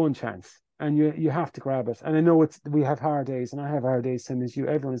 Conor, one chance, and you have to grab it. And I know we have hard days, and I have hard days, same as you.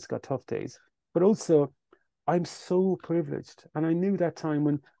 Everyone's got tough days, but also I'm so privileged, and I knew that time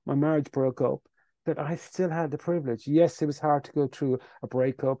when my marriage broke up that I still had the privilege. Yes, it was hard to go through a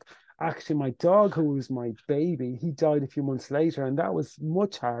breakup. Actually, my dog, who was my baby, he died a few months later, and that was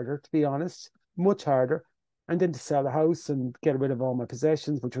much harder, to be honest, much harder. And then to sell the house and get rid of all my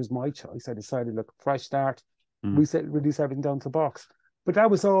possessions, which was my choice. I decided, look, fresh start, Mm. reduce everything down to the box. But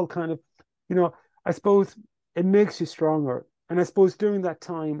that was all kind of, you know, I suppose it makes you stronger. And I suppose during that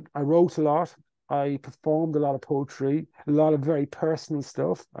time, I wrote a lot. I performed a lot of poetry, a lot of very personal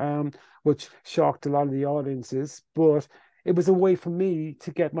stuff, which shocked a lot of the audiences. But it was a way for me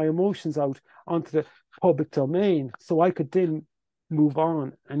to get my emotions out onto the public domain so I could then move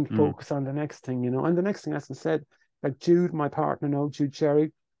on and Mm. focus on the next thing, you know. And the next thing, as I said, like Jude, my partner now, Jude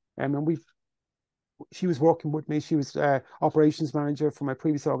Sherry, and she was working with me. She was operations manager for my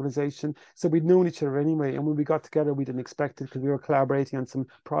previous organization. So we'd known each other anyway. And when we got together, we didn't expect it because we were collaborating on some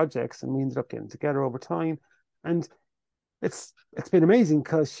projects and we ended up getting together over time. And it's been amazing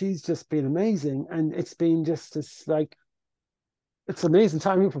because she's just been amazing. And it's been just this like, it's amazing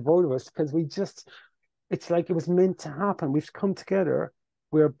timing for both of us because it's like it was meant to happen. We've come together.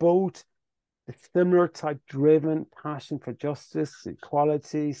 We're both a similar type driven passion for justice,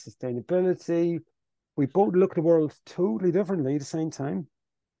 equality, sustainability. We both look at the world totally differently at the same time.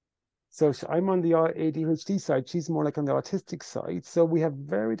 So I'm on the ADHD side. She's more like on the autistic side. So we have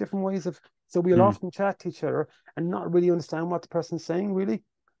very different ways of. So we'll Mm. often chat to each other and not really understand what the person's saying, really.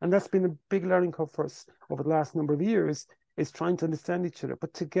 And that's been a big learning curve for us over the last number of years, is trying to understand each other.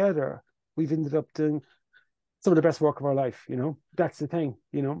 But together, we've ended up doing some of the best work of our life, you know. That's the thing,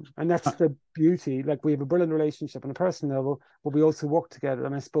 you know, and that's Uh, the beauty. Like we have a brilliant relationship on a personal level, but we also work together.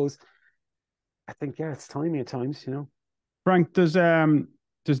 And I suppose I think, yeah, it's timing at times, you know. Frank, does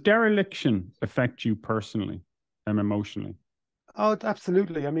dereliction affect you personally and emotionally? Oh,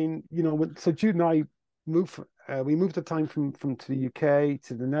 absolutely. I mean, you know, so Jude and I moved. We moved at the time from to the UK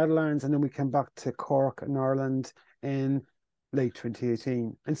to the Netherlands, and then we came back to Cork in Ireland in late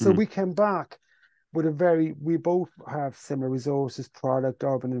 2018. And so Mm. we came back with a very. We both have similar resources, product,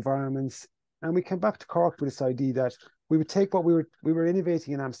 urban environments, and we came back to Cork with this idea that we would take what we were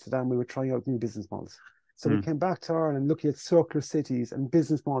innovating in Amsterdam. We were trying out new business models. So we Mm. came back to Ireland looking at circular cities and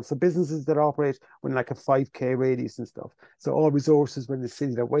business models. So businesses that operate within like a 5K radius and stuff. So all resources within the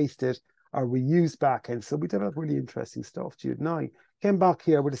city that are wasted are reused back. And so we developed really interesting stuff. Jude and I came back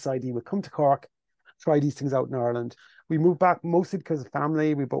here with this idea. We'd come to Cork, try these things out in Ireland. We moved back mostly because of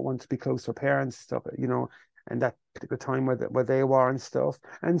family. We both wanted to be close to our parents, stuff, you know, and that particular time where they were and stuff.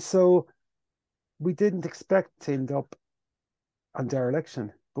 And so we didn't expect to end up on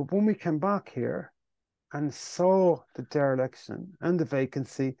dereliction. But when we came back here, and saw the dereliction and the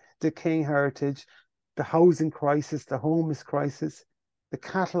vacancy, the decaying heritage, the housing crisis, the homeless crisis, the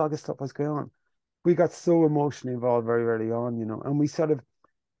catalogue of stuff was going on. We got so emotionally involved very early on, you know, and we sort of,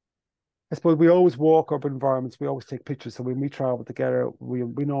 I suppose we always walk urban environments, we always take pictures. So when we travel together, we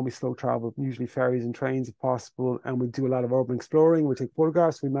normally slow travel, usually ferries and trains if possible, and we do a lot of urban exploring. We take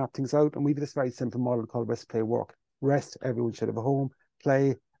photographs, we map things out, and we have this very simple model called rest, play, work. Rest, everyone should have a home.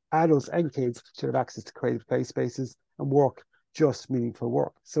 Play, adults and kids should have access to creative play spaces, and work, just meaningful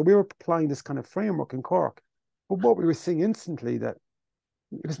work. So we were applying this kind of framework in Cork. But what we were seeing instantly that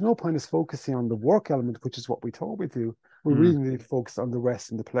there's no point us focusing on the work element, which is what we thought we do. We Mm. really need to focus on the rest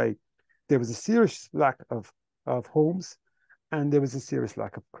and the play. There was a serious lack of homes, and there was a serious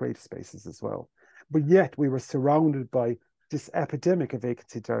lack of creative spaces as well. But yet we were surrounded by this epidemic of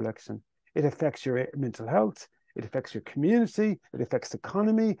vacancy dereliction. It affects your mental health, it affects your community, it affects the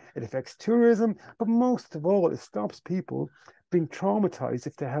economy, it affects tourism, but most of all, it stops people being traumatized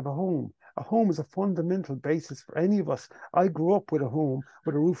if they have a home. A home is a fundamental basis for any of us. I grew up with a home,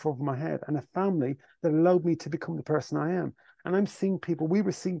 with a roof over my head, and a family that allowed me to become the person I am. And I'm seeing people, we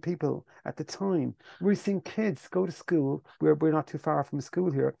were seeing people at the time, we were seeing kids go to school. We're not too far from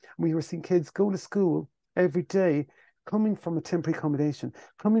school here. We were seeing kids go to school every day, coming from a temporary accommodation,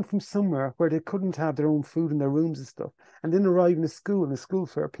 coming from somewhere where they couldn't have their own food in their rooms and stuff, and then arriving at school, and the school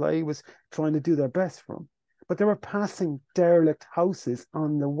fair play was trying to do their best for them. But they were passing derelict houses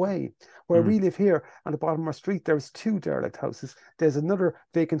on the way. Where Mm. we live here on the bottom of our street, there's two derelict houses. There's another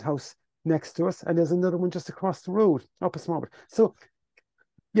vacant house next to us, and there's another one just across the road, up a small bit. So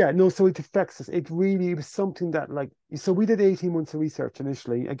yeah, no, so it affects us. It really was something that like, so we did 18 months of research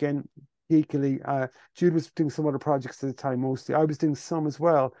initially. Again, geekily, Jude was doing some other projects at the time mostly. I was doing some as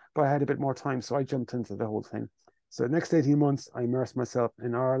well, but I had a bit more time, so I jumped into the whole thing. So the next 18 months, I immersed myself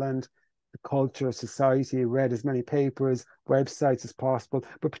in Ireland, the culture, society, read as many papers, websites as possible,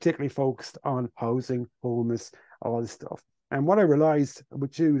 but particularly focused on housing, homeless, all this stuff. And what I realized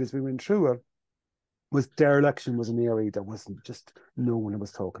with Jude as we went through it was dereliction was an area that wasn't just no one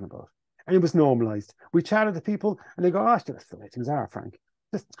was talking about. And it was normalized. We chatted to people and they go, oh, that's the way things are, Frank.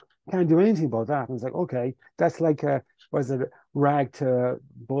 Just can't do anything about that. And it's like, okay, that's like a, was it a rag to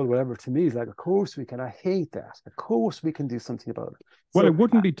bull, whatever. To me, it's like, of course we can. I hate that. Of course we can do something about it. Well, So, it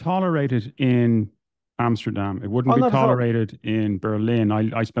wouldn't be tolerated in Amsterdam. It wouldn't oh, be not at all. tolerated in Berlin.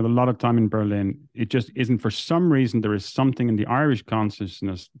 I spent a lot of time in Berlin. It just isn't, for some reason, there is something in the Irish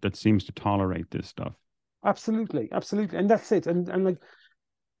consciousness that seems to tolerate this stuff. Absolutely, absolutely. And that's it. And like,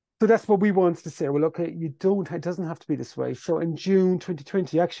 so that's what we wanted to say. Well, okay, it doesn't have to be this way. So in June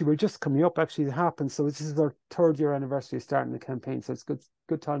 2020, actually, we're just coming up, actually, it happened. So this is our 3rd-year anniversary of starting the campaign. So it's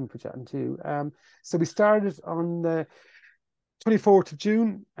good time for chatting too. So we started on the 24th of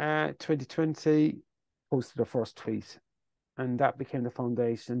June, 2020, posted our first tweet. And that became the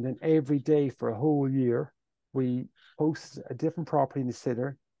foundation. And then every day for a whole year, we posted a different property in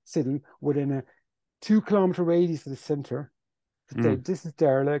the city within a 2-kilometer radius of the centre. Say, this is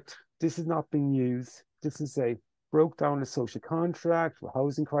derelict, this is not being used, this is a broke down the social contract, the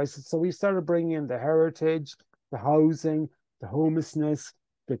housing crisis. So we started bringing in the heritage, the housing, the homelessness,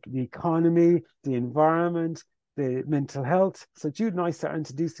 the economy, the environment, the mental health. So Jude and I started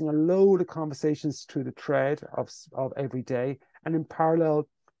introducing a load of conversations through the thread of every day. And in parallel,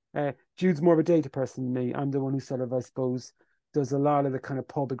 Jude's more of a data person than me. I'm the one who sort of, I suppose, does a lot of the kind of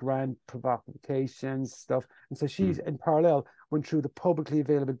public rant provocations stuff. And so she's in parallel went through the publicly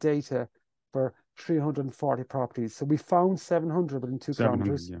available data for 340 properties. So we found 700 within 2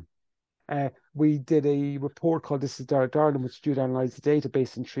 kilometers. Yeah. We did a report called This is Derelict Ireland, which Jude analysed the data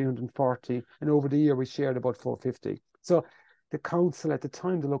based on 340. And over the year, we shared about 450. So the council at the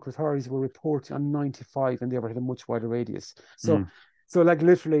time, the local authorities were reporting on 95 and they were at a much wider radius. So, so like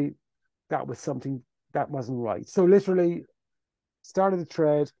literally, that was something that wasn't right. So literally, started the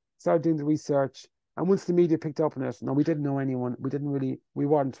thread, started doing the research, and once the media picked up on it, no, we didn't know anyone. We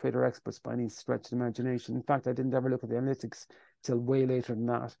weren't Twitter experts by any stretch of the imagination. In fact, I didn't ever look at the analytics till way later than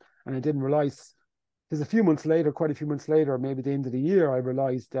that. And I didn't realize, because quite a few months later, maybe the end of the year, I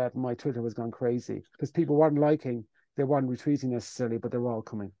realized that my Twitter was gone crazy because people weren't liking, they weren't retweeting necessarily, but they were all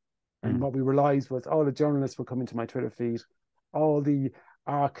coming. And what we realized was all the journalists were coming to my Twitter feed, all the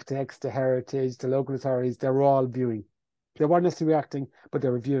architects, the heritage, the local authorities, they were all viewing. They weren't necessarily reacting, but they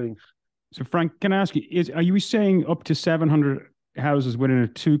were viewing. So, Frank, can I ask you, are you saying up to 700 houses within a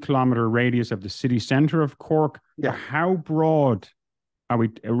 2-kilometer radius of the city centre of Cork? Yeah. Or how broad a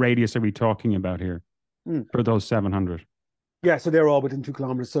radius are we talking about here for those 700? Yeah, so they're all within 2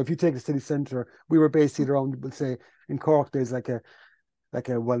 kilometers. So if you take the city centre, we were basically around, we'll say in Cork, there's like a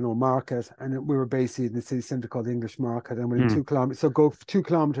well-known market, and we were basically in the city centre called the English Market, and within 2 kilometers. So go 2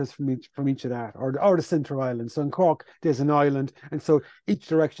 kilometers from each of that, or the centre island. So in Cork, there's an island, and so each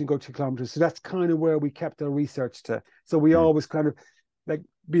direction go 2 kilometers. So that's kind of where we kept our research to. So we always kind of like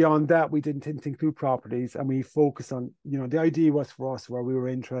beyond that, we didn't include properties, and we focus on, the idea was for us where we were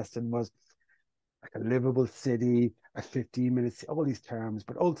interested in was like a livable city, a 15 minutes, all these terms,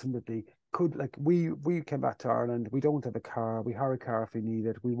 but ultimately we came back to Ireland, we don't have a car, we hire a car if we need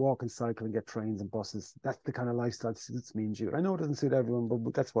it, we walk and cycle and get trains and buses. That's the kind of lifestyle that suits me and you. I know it doesn't suit everyone,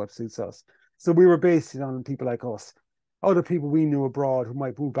 but that's what suits us. So we were based on people like us, other people we knew abroad who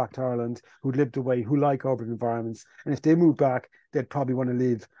might move back to Ireland, who'd lived away, who like urban environments. And if they move back, they'd probably want to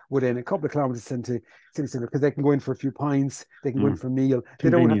live within a couple of kilometers city centre because they can go in for a few pints, they can go in for a meal. They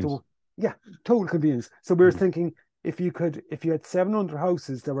don't have to, total convenience. So we were thinking, if you had 700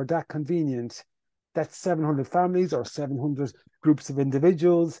 houses that were that convenient, that's 700 families or 700 groups of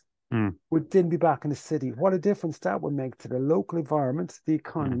individuals would then be back in the city. What a difference that would make to the local environment, the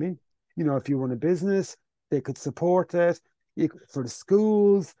economy. If you run a business, they could support it. For the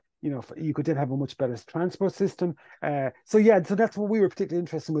schools, you could then have a much better transport system. So that's what we were particularly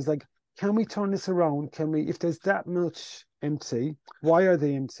interested in, was like, can we turn this around? Can we, if there's that much empty, why are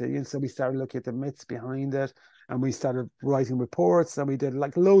they empty? And so we started looking at the myths behind it, and we started writing reports, and we did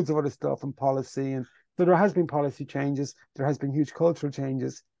like loads of other stuff and policy. And so there has been policy changes, there has been huge cultural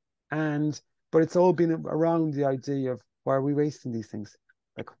changes, but it's all been around the idea of, why are we wasting these things?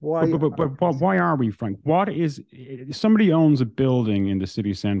 Like, why? But why are we, Frank? What is, somebody owns a building in the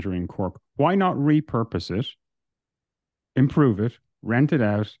city centre in Cork, why not repurpose it, improve it, rent it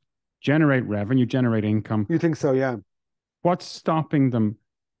out, generate revenue, generate income? You think so? Yeah. What's stopping them?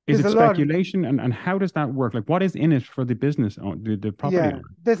 Is it speculation? And how does that work? Like, what is in it for the business, the property owner?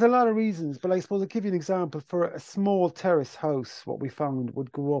 There's a lot of reasons, but I suppose I'll give you an example. For a small terrace house, what we found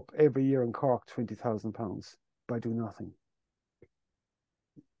would go up every year in Cork £20,000 by doing nothing.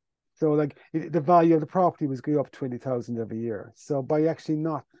 So like the value of the property was going up 20,000 every year. So by actually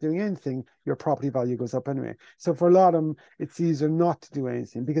not doing anything, your property value goes up anyway. So for a lot of them, it's easier not to do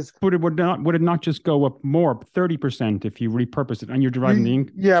anything because. But it would it not just go up more, 30% if you repurpose it and you're deriving the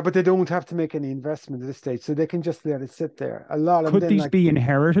income? Yeah, but they don't have to make any investment at this stage, so they can just let it sit there. A lot of them Could then these like. be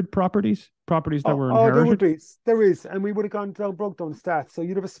inherited properties? Properties that Oh, were there would inherited? be. There is. And we would have gone down, broke down stats. So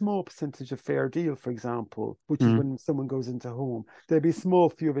you'd have a small percentage of fair deal, for example, which is Mm, when someone goes into home. There'd be a small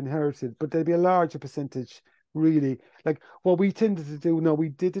few of inherited, but there'd be a larger percentage, really. Like what we tended to do, no, we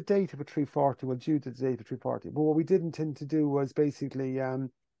did a date of a 340. Well, Jude did a date of 340. But what we didn't tend to do was basically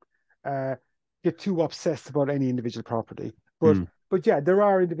uh, get too obsessed about any individual property. But mm. but yeah, there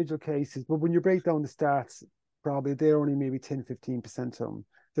are individual cases. But when you break down the stats, probably they're only maybe 10-15% of them.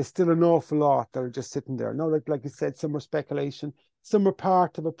 There's still an awful lot that are just sitting there. No, like you said, some are speculation, some are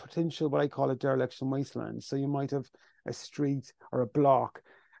part of a potential, what I call a dereliction wasteland. So you might have a street or a block,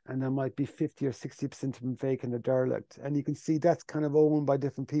 and there might be 50 or 60% of them vacant or derelict. And you can see that's kind of owned by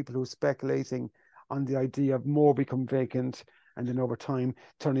different people who are speculating on the idea of more become vacant and then over time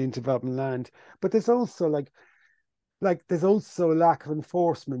turn it into development land. But there's also there's also a lack of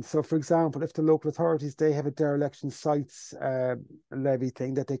enforcement. So, for example, if the local authorities they have a dereliction sites levy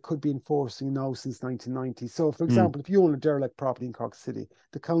thing that they could be enforcing now since 1990. So, for Mm. example, if you own a derelict property in Cork City,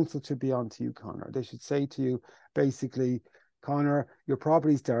 the council should be on to you, Conor. They should say to you, basically, Conor, your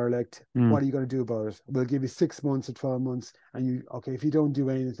property's derelict. Mm. What are you going to do about it? We'll give you 6 months or 12 months, and if you don't do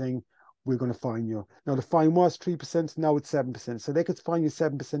anything, we're going to fine you. Now, the fine was 3%, now it's 7%. So they could fine you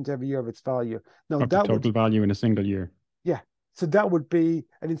 7% every year of its value. Now, Of the that would, total value in a single year. yeah. So that would be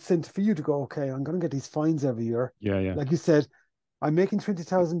an incentive for you to go, okay, I'm going to get these fines every year. Yeah, yeah. Like you said, I'm making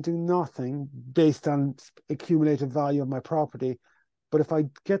 20,000 do nothing based on accumulated value of my property. But if I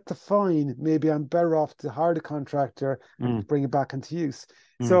get the fine, maybe I'm better off to hire the contractor and Mm. bring it back into use.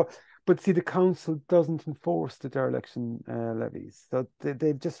 Mm. So, but see, the council doesn't enforce the dereliction levies. So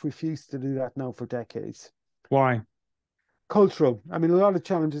they've just refused to do that now for decades. Why? Cultural. I mean, a lot of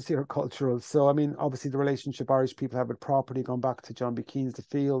challenges here are cultural. So, I mean, obviously the relationship Irish people have with property, going back to John B. Keane's The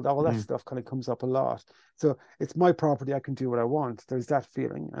Field, all that Mm. stuff kind of comes up a lot. So it's my property, I can do what I want. There's that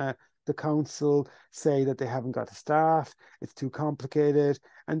feeling. The council say that they haven't got the staff, it's too complicated,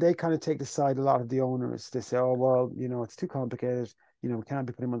 and they kind of take the side a lot of the owners. They say, oh, well, it's too complicated. We can't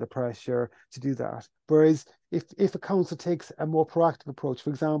be putting them under pressure to do that. Whereas if a council takes a more proactive approach,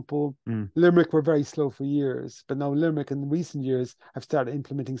 for example, Mm. Limerick were very slow for years, but now Limerick in recent years have started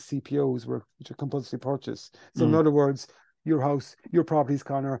implementing CPOs, which are compulsory purchase. So in Mm. other words, your house, your properties,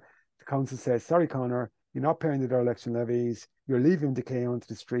 Conor, the council says, sorry, Conor, you're not paying the dereliction levies, you're leaving decay onto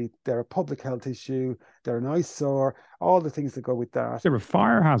the street, they're a public health issue, they're an eyesore, all the things that go with that. They're a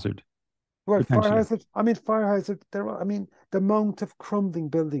fire hazard, Well, fire potentially. hazard, fire hazard, the amount of crumbling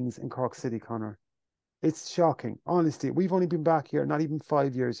buildings in Cork City, Conor, it's shocking. Honestly, we've only been back here not even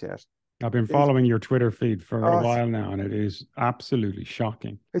 5 years yet. I've been It's, following your Twitter feed for a uh, while now, and it is absolutely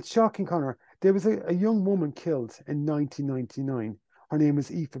shocking. It's shocking, Conor. There was a young woman killed in 1999. Her name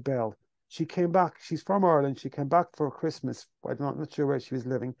was Aoife Bell. She came back. She's from Ireland. She came back for Christmas. I'm not sure where she was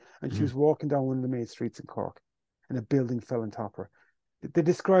living. And she Mm. was walking down one of the main streets in Cork, and a building fell on top of her. They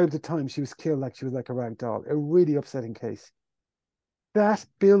described the time she was killed like she was like a rag doll. A really upsetting case. That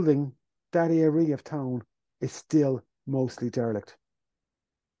building, that area of town, is still mostly derelict.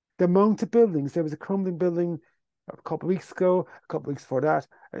 The amount of buildings, there was a crumbling building a couple of weeks ago, a couple of weeks before that.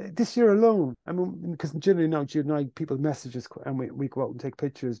 This year alone, I mean, because generally now, Jude and I, people message us and we go out and take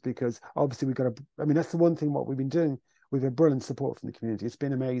pictures because obviously we got to, I mean, that's the one thing what we've been doing. We've had brilliant support from the community. It's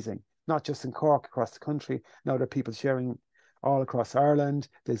been amazing, not just in Cork, across the country. Now there are people sharing all across Ireland.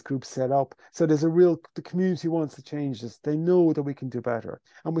 There's groups set up. So the community wants to change this. They know that we can do better.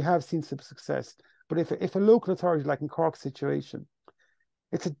 And we have seen some success. But if a local authority, like in Cork's situation,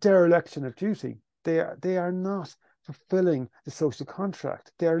 it's a dereliction of duty. They are not fulfilling the social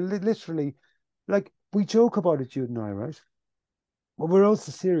contract. They are literally, like, we joke about it, Jude and I, right? But we're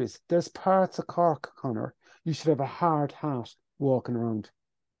also serious. There's parts of Cork, Conor, you should have a hard hat walking around.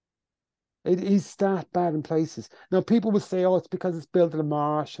 It is that bad in places. Now, people will say, oh, it's because it's built in a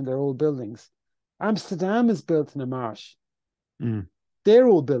marsh and they're old buildings. Amsterdam is built in a marsh. Mm. They're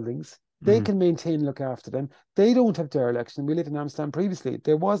old buildings. They Mm. can maintain and look after them. They don't have dereliction. We lived in Amsterdam previously.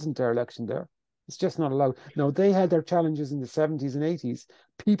 There wasn't dereliction there. It's just not allowed. No, they had their challenges in the 70s and 80s.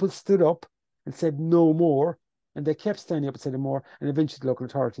 People stood up and said no more. And they kept standing up and saying no more. And eventually the local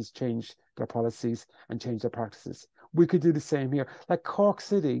authorities changed their policies and changed their practices. We could do the same here. Like Cork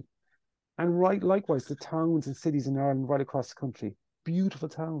City, and right likewise the towns and cities in Ireland right across the country. Beautiful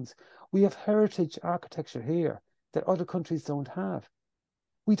towns. We have heritage architecture here that other countries don't have.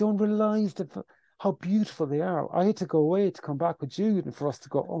 We don't realize how beautiful they are. I had to go away to come back with Jude and for us to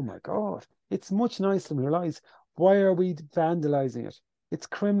go, oh my God, it's much nicer than we realize. Why are we vandalizing it? It's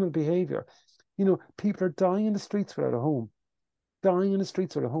criminal behavior. You know, people are dying in the streets without a home, dying in the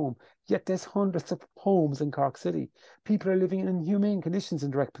streets without a home. Yet there's hundreds of homes in Cork City. People are living in inhumane conditions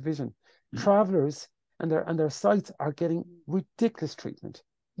in direct provision. Travellers and their sites are getting ridiculous treatment.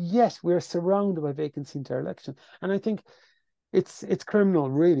 Yet we're surrounded by vacancy and dereliction. And I think it's criminal,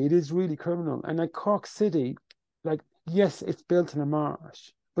 really. It is really criminal. And like Cork City, like, yes, it's built in a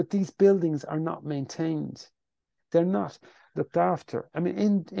marsh, but these buildings are not maintained. They're not looked after. I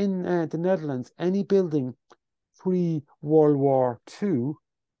mean, in the Netherlands, any building pre-World War II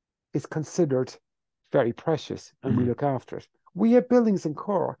is considered very precious, and we look after it. We have buildings in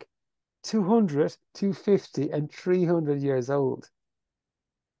Cork, 200, 250, and 300 years old,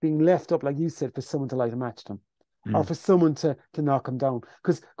 being left up, like you said, for someone to light a match to them, or for someone to knock them down.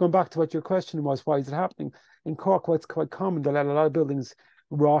 Because going back to what your question was, why is it happening? In Cork, what's quite common, they'll let a lot of buildings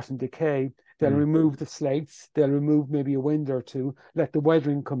rot and decay. They'll remove the slates. They'll remove maybe a window or two, let the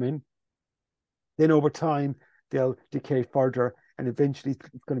weathering come in. Then over time, they'll decay further, and eventually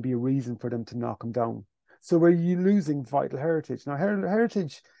it's going to be a reason for them to knock them down. So we're losing vital heritage. Now,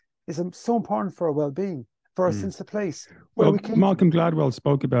 heritage is so important for our well-being, for our sense of place. Well, Malcolm Gladwell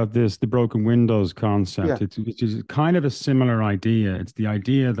spoke about this, the broken windows concept, which is kind of a similar idea. It's the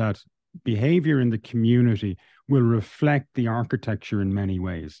idea that behavior in the community will reflect the architecture in many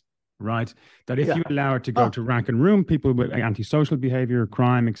ways, right? That if you allow it to go to rack and ruin, people with antisocial behavior,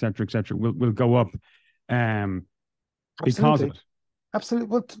 crime, et cetera, will go up because of it. Absolutely.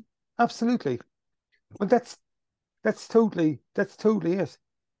 Well, absolutely. Well, that's totally it.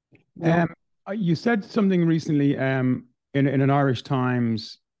 You said something recently in an Irish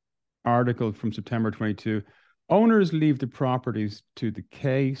Times article from September 22. Owners leave the properties to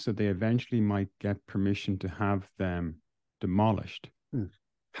decay, so they eventually might get permission to have them demolished.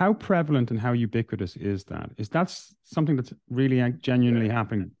 How prevalent and how ubiquitous is that? Is that something that's really genuinely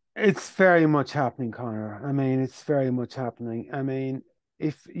happening? It's very much happening, Conor. I mean, it's very much happening. I mean,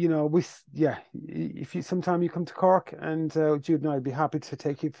 if you know, if you sometime you come to Cork, and Jude and I'd be happy to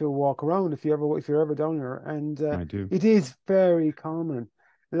take you for a walk around if you're ever down here. And I do. It is very common,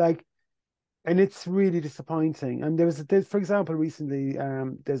 like, and it's really disappointing. And there's for example, recently,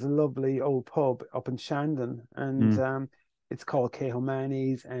 there's a lovely old pub up in Shandon, and it's called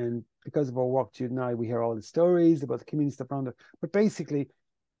Cahomani's. And because of our work, Jude and I, we hear all the stories about the community stuff around it. But basically,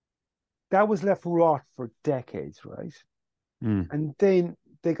 that was left rot for decades, right? And then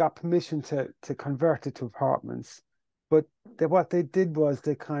they got permission to convert it to apartments. But what they did was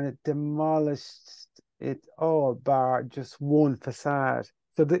they kind of demolished it all bar just one facade.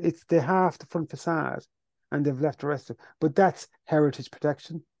 So it's they half the front facade and they've left the rest of it. But that's heritage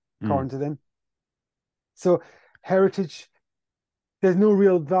protection, according to them. So heritage, there's no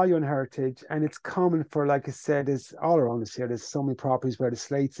real value in heritage, and it's common for, like I said, is all around us here. There's so many properties where the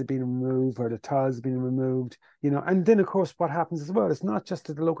slates have been removed, where the tiles have been removed, you know. And then, of course, what happens as well, it's not just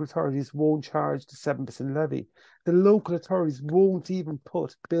that the local authorities won't charge the 7% levy. The local authorities won't even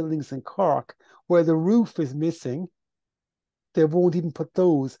put buildings in Cork where the roof is missing. They won't even put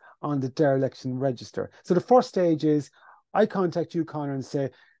those on the dereliction register. So the first stage is I contact you, Conor, and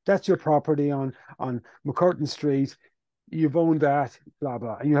say, that's your property on McCurtain Street. You've owned that, blah,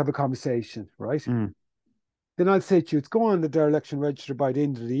 blah, and you have a conversation, right? Then I'll say to you, it's going on the dereliction register by the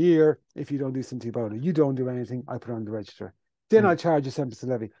end of the year. If you don't do something about it, you don't do anything, I put it on the register. Then I'll charge you 7%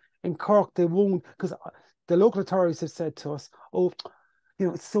 levy. In Cork, they won't, because the local authorities have said to us, oh, you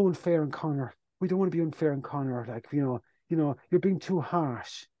know, it's so unfair in Conor. We don't want to be unfair in Conor. Like, you know, you're being too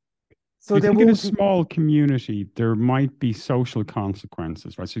harsh. So do you think in a small community, there might be social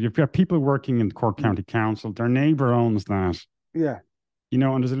consequences, right? So you've got people working in the Cork County Council, their neighbour owns that. Yeah. You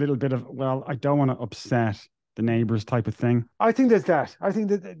know, and there's a little bit of, well, I don't want to upset the neighbours type of thing. I think there's that. I think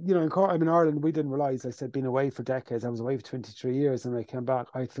that, you know, in Cork, I'm in Ireland, we didn't realise, I said, been away for decades. I was away for 23 years, and when I came back,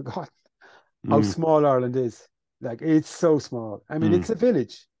 I'd forgotten how small Ireland is. Like, it's so small. I mean, it's a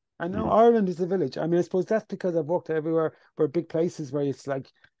village. I know Ireland is a village. I mean, I suppose that's because I've worked everywhere where big places where it's like,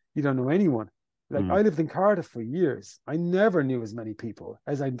 you don't know anyone. Like I lived in Cardiff for years. I never knew as many people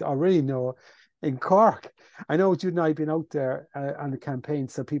as I already know in Cork. I know Jude and I have been out there on the campaign,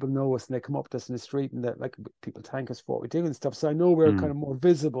 so people know us and they come up to us in the street and like people thank us for what we do and stuff. So I know we're kind of more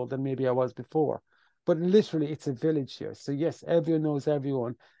visible than maybe I was before. But literally, it's a village here. So yes, everyone knows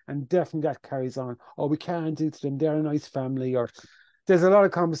everyone, and definitely that carries on. Oh, we can't do to them. They're a nice family. Or there's a lot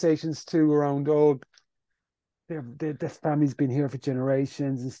of conversations too around, oh, this family's been here for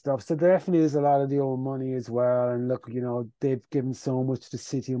generations and stuff. So there definitely is a lot of the old money as well. And look, they've given so much to the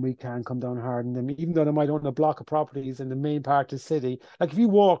city and we can't come down hard on them, even though they might own a block of properties in the main part of the city. Like if you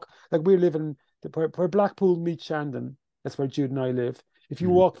walk, like we're living where Blackpool meets Shandon, that's where Jude and I live. If you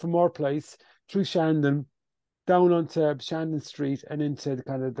walk from our place through Shandon, down onto Shandon Street and into the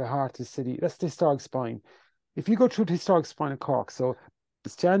kind of the heart of the city, that's the historic spine. If you go through the historic spine of Cork, so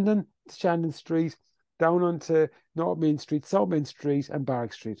it's Shandon Street, down onto North Main Street, South Main Street, and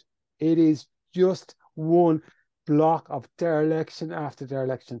Barrack Street. It is just one block of dereliction after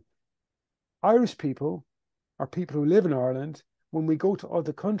dereliction. Irish people, or people who live in Ireland, when we go to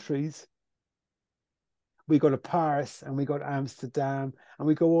other countries, we go to Paris and we go to Amsterdam and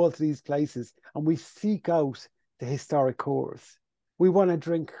we go all to these places and we seek out the historic cores. We want to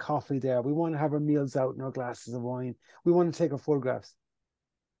drink coffee there. We want to have our meals out and our glasses of wine. We want to take our photographs.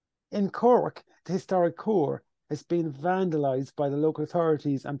 In Cork, the historic core has been vandalised by the local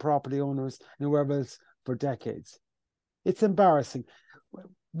authorities and property owners and whoever else for decades. It's embarrassing.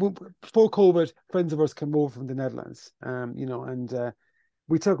 Before COVID, friends of ours came over from the Netherlands, and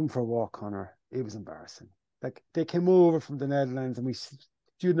we took them for a walk, Conor. It was embarrassing. Like they came over from the Netherlands and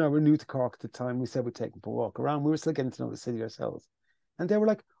Jude and I were new to Cork at the time. We said we'd take them for a walk around. We were still getting to know the city ourselves. And they were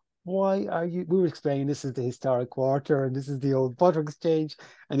like, why are you, we were explaining this is the historic quarter and this is the old butter exchange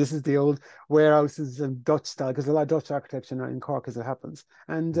and this is the old warehouses and Dutch style, because a lot of Dutch architecture in Cork as it happens.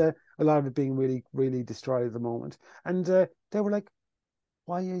 And a lot of it being really, really destroyed at the moment. And they were like,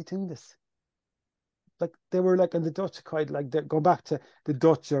 why are you doing this? Like they were like, and the Dutch quite like, going back to the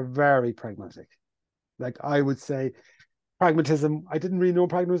Dutch are very pragmatic. Like I would say pragmatism, I didn't really know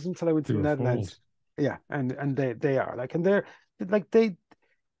pragmatism until I went to the Netherlands. Yeah, and they are like, and they're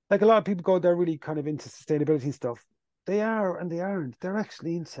like a lot of people go, they're really kind of into sustainability stuff. They are and they aren't. They're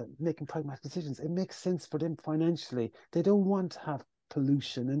actually into making pragmatic decisions. It makes sense for them financially. They don't want to have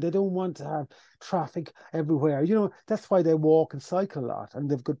pollution and they don't want to have traffic everywhere. That's why they walk and cycle a lot and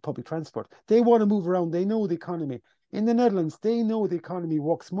they've good public transport. They want to move around. They know the economy. In the Netherlands, they know the economy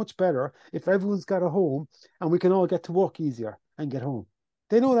works much better if everyone's got a home and we can all get to work easier and get home.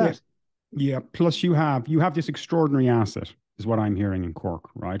 They know that. Yeah. Plus you have this extraordinary asset is what I'm hearing in Cork,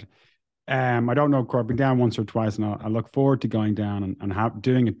 right? I don't know Cork, I've been down once or twice, and I look forward to going down and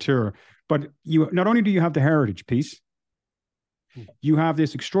doing a tour. But you not only do you have the heritage piece, you have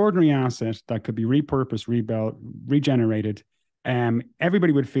this extraordinary asset that could be repurposed, rebuilt, regenerated.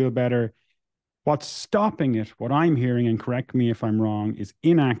 Everybody would feel better. What's stopping it, what I'm hearing, and correct me if I'm wrong, is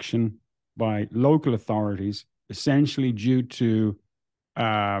inaction by local authorities, essentially due to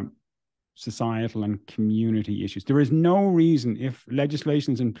societal and community issues. There is no reason, if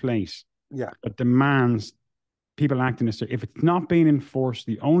legislation's in place that demands people act in this, if it's not being enforced,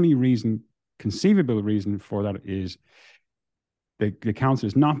 the only conceivable reason for that is the council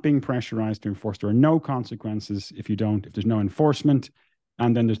is not being pressurized to enforce. There are no consequences if there's no enforcement,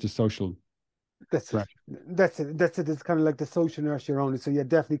 and then there's the social. That's it. It's kind of like the social inertia around it. So yeah,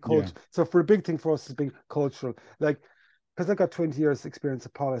 definitely culture. Yeah. So for a big thing for us is being cultural, like. Because I got 20 years experience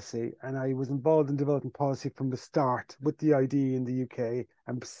of policy and I was involved in developing policy from the start with the ID in the UK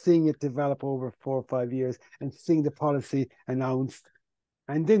and seeing it develop over 4 or 5 years and seeing the policy announced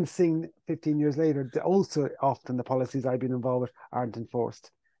and then seeing 15 years later that also often the policies I've been involved with aren't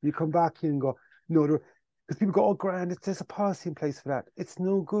enforced. You come back here and go, no, because people go, oh, grand, there's a policy in place for that. It's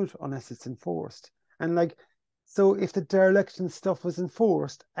no good unless it's enforced. And like, so if the dereliction stuff was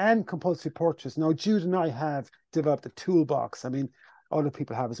enforced and compulsory purchase, now Jude and I have developed a toolbox. I mean, other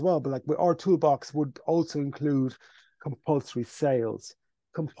people have as well, but like our toolbox would also include compulsory sales,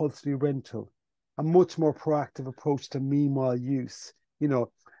 compulsory rental, a much more proactive approach to meanwhile use.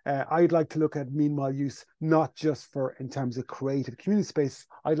 I'd like to look at meanwhile use, not just in terms of creative community space.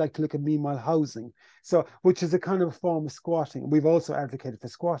 I'd like to look at meanwhile housing. So, which is a kind of a form of squatting. We've also advocated for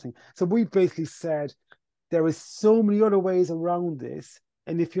squatting. So we've basically said, there is so many other ways around this.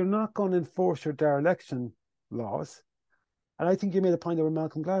 And if you're not going to enforce your dereliction laws, and I think you made a point about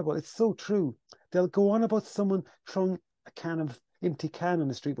Malcolm Gladwell, it's so true. They'll go on about someone throwing a empty can on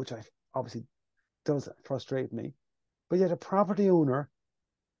the street, which obviously does frustrate me. But yet a property owner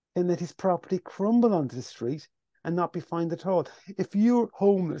can let his property crumble onto the street and not be fined at all. If you're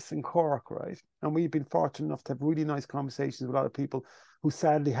homeless in Cork, right, and we've been fortunate enough to have really nice conversations with a lot of people who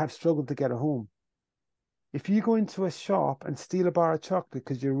sadly have struggled to get a home. If you go into a shop and steal a bar of chocolate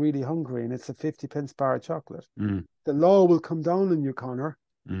because you're really hungry and it's a 50p bar of chocolate, the law will come down on you, Conor,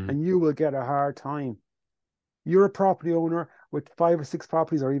 and you will get a hard time. You're a property owner with 5 or 6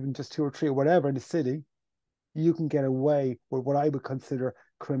 properties or even just 2 or 3 or whatever in the city, you can get away with what I would consider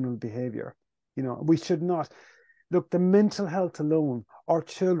criminal behavior. We should not. Look, the mental health alone, our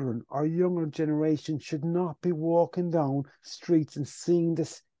children, our younger generation should not be walking down streets and seeing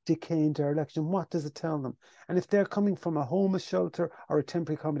this decay and dereliction. What does it tell them? And if they're coming from a homeless shelter or a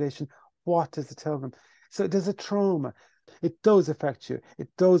temporary accommodation, what does it tell them? So there's a trauma. It does affect you. It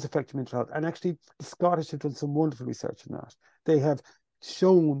does affect your mental health. And actually, the Scottish have done some wonderful research on that. They have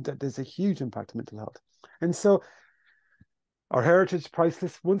shown that there's a huge impact on mental health. And so our heritage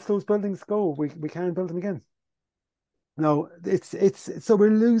priceless. Once those buildings go, we can't build them again. No, it's so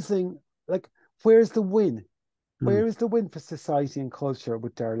we're losing. Like, where's the win? Where is the win for society and culture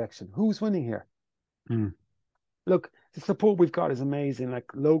with dereliction? Who's winning here? Look, the support we've got is amazing. Like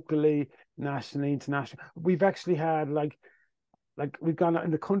locally, nationally, internationally. We've actually had like we've gone out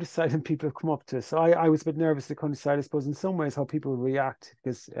in the countryside and people have come up to us. So I was a bit nervous in the countryside, I suppose, in some ways how people react,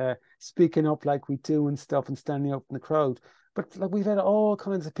 because speaking up like we do and stuff and standing up in the crowd. But like we've had all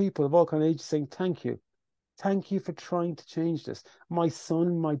kinds of people of all kinds of ages saying thank you. Thank you for trying to change this. My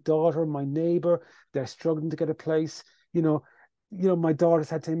son, my daughter, my neighbor, they're struggling to get a place. My daughter's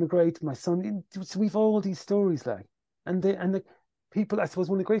had to immigrate. My son, so we've all these stories like, and the people. I suppose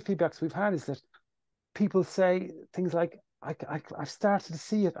one of the great feedbacks we've had is that people say things like, I've started to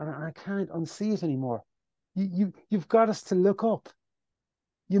see it and I can't unsee it anymore. You've got us to look up.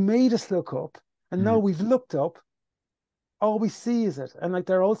 You made us look up, and now we've looked up. All we see is it. And like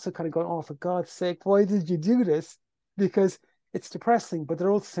they're also kind of going, oh, for God's sake, why did you do this? Because it's depressing, but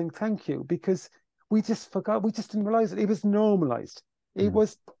they're also saying thank you, because we just forgot, we just didn't realize it. It was normalized. It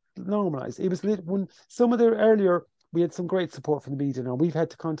was normalized. It was when some of the earlier, we had some great support from the media. Now we've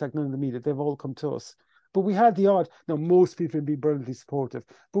had to contact none of the media. They've all come to us. But we had the odd, now most people have been brilliantly supportive,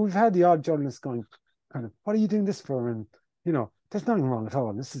 but we've had the odd journalist going, kind of, what are you doing this for? And, there's nothing wrong at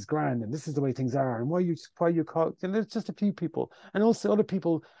all. This is grand, and this is the way things are. And why you call? And there's just a few people, and also other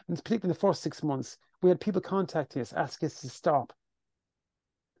people, and particularly in the first 6 months, we had people contacting us, asking us to stop.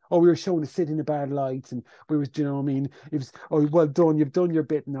 Oh, we were showing the city in a bad light, and we was, what I mean, it was, oh, well done, you've done your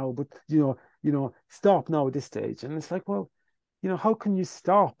bit now, but stop now at this stage. And it's like, well, how can you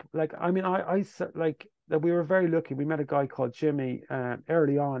stop? Like, I mean, I like that we were very lucky. We met a guy called Jimmy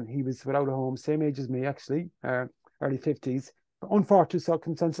early on. He was without a home, same age as me, actually, early 50s. Unfortunate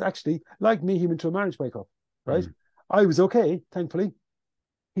circumstances, actually, like me, he went through a marriage breakup, right? I was okay, thankfully.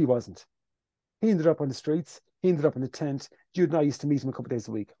 He wasn't. He ended up on the streets. He ended up in a tent. Jude and I used to meet him a couple of days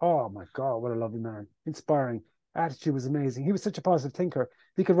a week. Oh my God, what a lovely man. Inspiring. Attitude was amazing. He was such a positive thinker.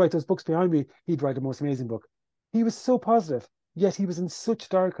 He could write those books behind me. He'd write the most amazing book. He was so positive, yet he was in such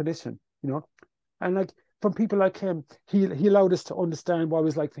dire condition, And like, from people like him, he allowed us to understand what it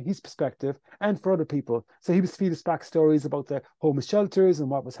was like from his perspective and for other people. So he was feed us back stories about the homeless shelters and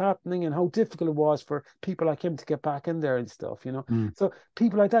what was happening and how difficult it was for people like him to get back in there and stuff, So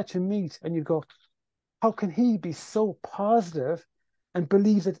people like that you meet and you go, how can he be so positive and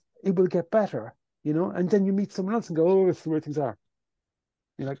believe that it will get better, And then you meet someone else and go, oh, this is where things are.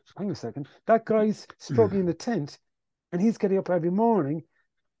 You're like, hang on a second, that guy's struggling in the tent and he's getting up every morning.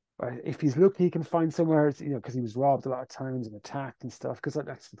 If he's lucky, he can find somewhere, because he was robbed a lot of times and attacked and stuff. Because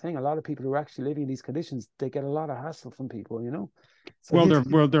that's the thing. A lot of people who are actually living in these conditions, they get a lot of hassle from people, So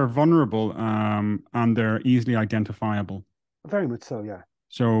they're vulnerable, and they're easily identifiable. Very much so, yeah.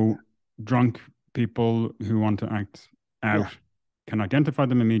 So drunk people who want to act out can identify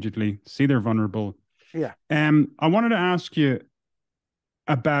them immediately, see they're vulnerable. Yeah. I wanted to ask you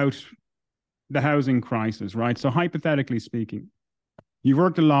about the housing crisis, right? So hypothetically speaking, you've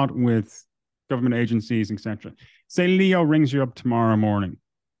worked a lot with government agencies, etc. Say Leo rings you up tomorrow morning,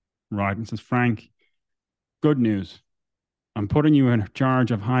 right, and says, Frank, good news. I'm putting you in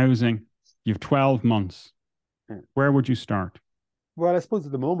charge of housing. You have 12 months. Where would you start? Well, I suppose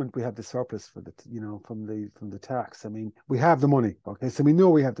at the moment we have the surplus for the, from the tax. I mean, we have the money. Okay, so we know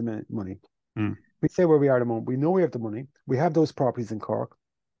we have the money. We say where we are at the moment. We know we have the money. We have those properties in Cork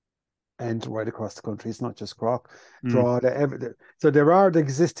and right across the country. It's not just Cork. So there are the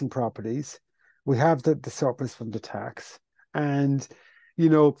existing properties. We have the surplus from the tax. And,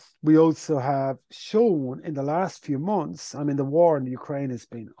 we also have shown in the last few months, I mean, the war in Ukraine has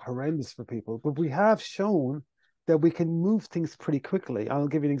been horrendous for people, but we have shown that we can move things pretty quickly. I'll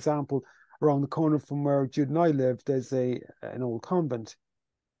give you an example. Around the corner from where Jude and I live, there's an old convent.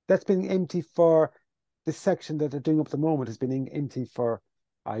 That's been empty for, this section that they're doing up at the moment has been empty for,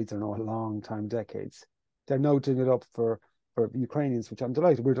 I don't know, a long time, decades. They're now doing it up for Ukrainians, which I'm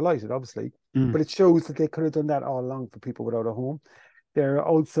delighted. We're delighted, obviously. But it shows that they could have done that all along for people without a home. They're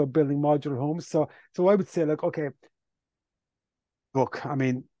also building modular homes. So I would say, like, okay, look, I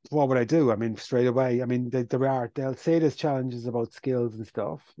mean, what would I do? I mean, straight away, I mean, they'll say there's challenges about skills and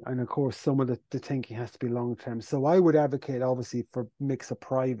stuff. And of course, some of the thinking has to be long term. So I would advocate, obviously, for mix of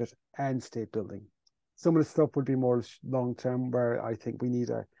private and state building. Some of the stuff would be more long term, where I think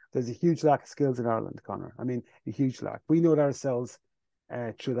there's a huge lack of skills in Ireland, Conor. I mean, a huge lack. We know that ourselves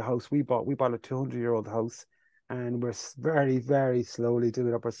through the house we bought. We bought a 200-year-old house, and we're very, very slowly doing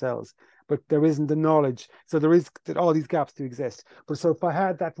it up ourselves. But there isn't the knowledge. So there is all these gaps do exist. But so if I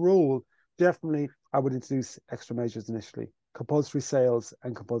had that role, definitely I would introduce extra measures initially. Compulsory sales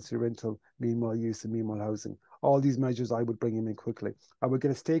and compulsory rental, meanwhile use and meanwhile housing. All these measures I would bring them in quickly. I would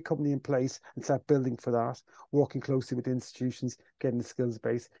get a state company in place and start building for that, working closely with institutions, getting the skills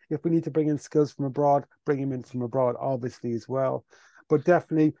base. If we need to bring in skills from abroad, bring them in from abroad, obviously, as well. But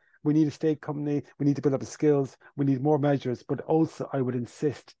definitely we need a state company. We need to build up the skills. We need more measures, but also I would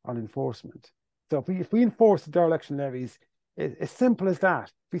insist on enforcement. So if we enforce the dereliction levies, as simple as that,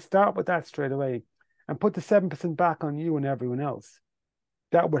 if we start with that straight away and put the 7% back on you and everyone else,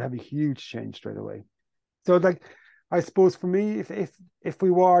 that would have a huge change straight away. So like, I suppose for me, if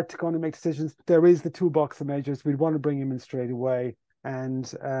we were to kind of make decisions, there is the toolbox of measures. We'd want to bring them in straight away.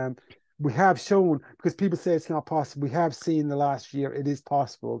 And we have shown, because people say it's not possible, we have seen the last year it is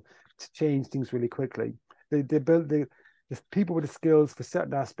possible to change things really quickly. The people with the skills for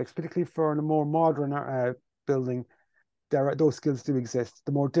certain aspects, particularly for a more modern building, those skills do exist.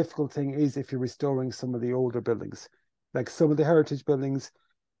 The more difficult thing is if you're restoring some of the older buildings. Like some of the heritage buildings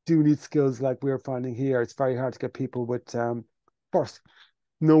do need skills like we're finding here. It's very hard to get people with, first,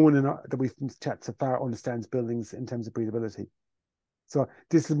 no one that we've chatted so far understands buildings in terms of breathability. So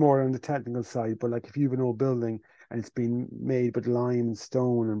this is more on the technical side, but like if you have an old building and it's been made with lime and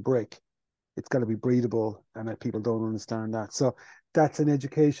stone and brick, it's got to be breathable, and people don't understand that. So that's an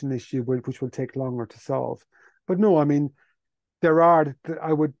education issue which will take longer to solve. But no, I mean,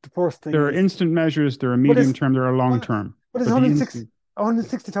 the first thing There are is, instant measures, there are but medium term, there are long term. but there's But the instant,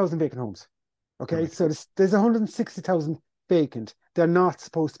 160,000 vacant homes. Okay, right. so there's 160,000 vacant. They're not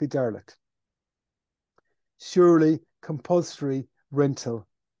supposed to be derelict. Surely compulsory rental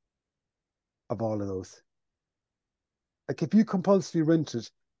of all of those. Like if you compulsory rented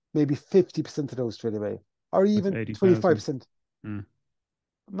maybe 50% of those straight away, or That's even 80,000. 25%. Mm.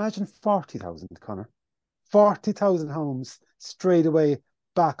 Imagine 40,000, Conor. 40,000 homes straight away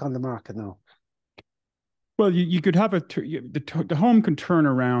back on the market now. Well, you could have the home can turn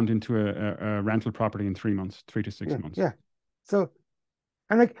around into a rental property in 3 months, 3 to 6 months. Yeah. So,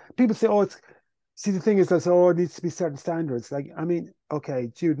 and like people say, oh, see, the thing is that, oh, it needs to be certain standards. Like, I mean, okay,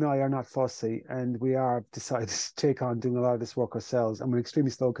 Jude and I are not fussy, and we are decided to take on doing a lot of this work ourselves. And we're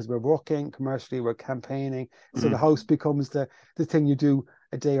extremely slow because we're working commercially, we're campaigning. So the house becomes the thing you do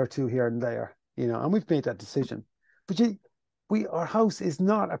a day or two here and there, and we've made that decision. But our house is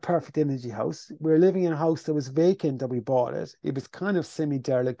not a perfect energy house. We're living in a house that was vacant that we bought it. It was kind of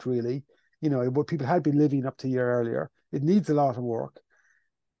semi-derelict, really. What people had been living up to a year earlier. It needs a lot of work.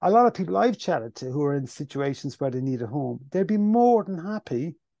 A lot of people I've chatted to who are in situations where they need a home, they'd be more than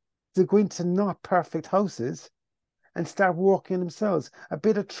happy to go into not perfect houses and start working themselves. A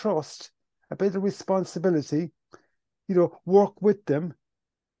bit of trust, a bit of responsibility, work with them.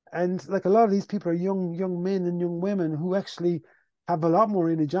 And like a lot of these people are young men and young women who actually have a lot more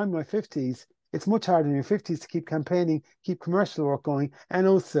energy. I'm in my 50s. It's much harder in your 50s to keep campaigning, keep commercial work going, and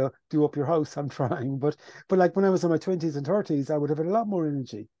also do up your house. I'm trying, but like when I was in my 20s and 30s, I would have had a lot more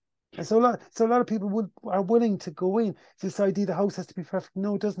energy. And so a lot of people are willing to go in. It's this idea the house has to be perfect.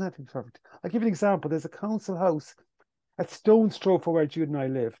 No, it doesn't have to be perfect. I'll give you an example. There's a council house at Stone's Throw for where Jude and I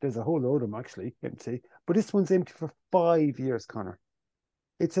live. There's a whole load of them actually empty, but this one's empty for 5 years, Conor.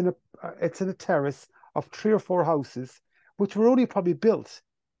 It's in a terrace of 3 or 4 houses, which were only probably built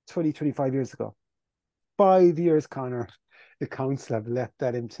 20, 25 years ago. 5 years, Conor, the council have left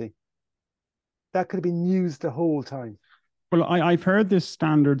that empty. That could have been used the whole time. Well, I've heard this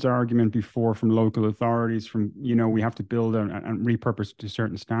standards argument before from local authorities, we have to build and repurpose to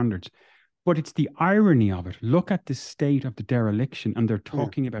certain standards. But it's the irony of it. Look at the state of the dereliction and they're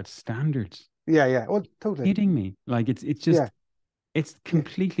talking about standards. Yeah. Well, totally. Kidding me. Like it's just, it's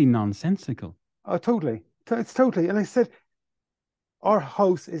completely nonsensical. Oh, totally. It's totally. And I said, our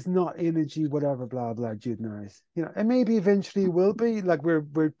house is not energy, whatever, blah, blah, Jude and I. And maybe eventually will be. Like we're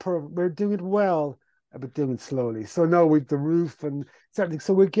doing it well, but doing it slowly. So now we've the roof and certain things.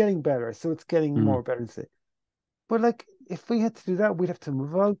 So we're getting better. So it's getting more better. But like, if we had to do that, we'd have to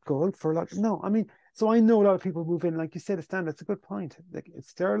move out, go out for no, I mean, so I know a lot of people move in, like you said, a standard. It's a good point. Like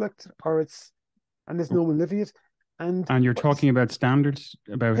it's derelict and there's no one living it. And you're talking about standards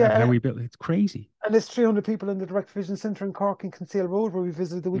about how we build. It's crazy. And there's 300 people in the Direct Vision Centre in Cork and Kinsale Road, where we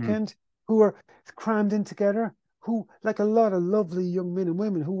visited the weekend, who are crammed in together, who, like a lot of lovely young men and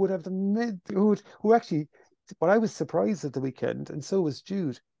women who would have who actually, what I was surprised at the weekend, and so was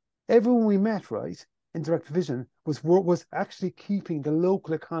Jude, everyone we met, right, in Direct Vision was actually keeping the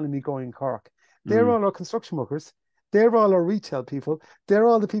local economy going in Cork. They're all our construction workers. They're all our retail people. They're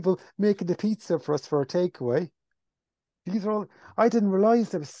all the people making the pizza for us for our takeaway. These are all, I didn't realize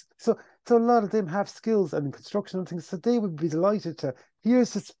there was, so a lot of them have skills and construction and things, so they would be delighted to,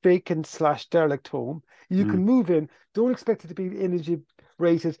 here's this vacant/derelict home. You can move in, don't expect it to be energy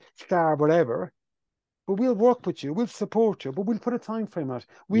rated star, whatever, but we'll work with you, we'll support you, but we'll put a time frame out.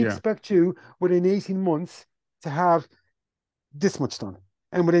 We expect you within 18 months to have this much done.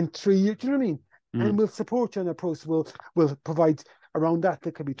 And within 3 years, do you know what I mean? And we'll support you in that process. We'll provide around that.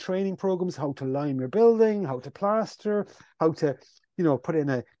 There could be training programs, how to lime your building, how to plaster, how to, put in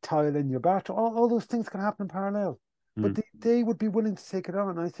a tile in your bathroom. All those things can happen in parallel. But they would be willing to take it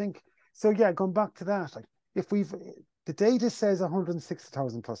on, I think. So yeah, going back to that, like if the data says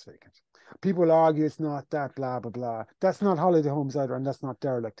 160,000 plus vacant. People will argue it's not that, blah, blah, blah. That's not holiday homes either, and that's not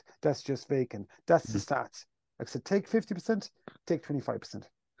derelict. That's just vacant. That's the stats. Like I said, take 50%, take 25%.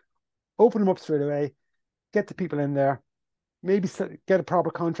 Open them up straight away, get the people in there, maybe get a proper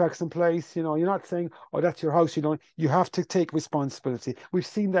contracts in place. You're not saying, oh, that's your house. You have to take responsibility. We've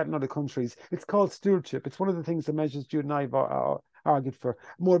seen that in other countries. It's called stewardship. It's one of the things that measures Jude and I have argued for,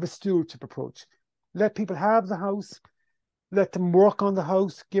 more of a stewardship approach. Let people have the house, let them work on the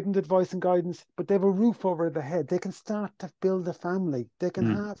house, give them the advice and guidance, but they have a roof over their head. They can start to build a family. They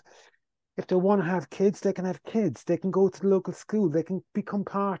can have, if they want to have kids, they can have kids. They can go to the local school. They can become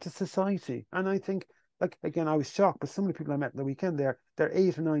part of society. And I think, like, again, I was shocked, but some of the people I met on the weekend, they're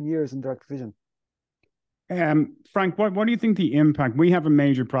 8 or 9 years in Direct Vision. Frank, what do you think the impact? We have a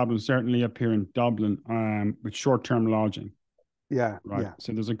major problem, certainly up here in Dublin, with short-term lodging. Yeah, right. Yeah.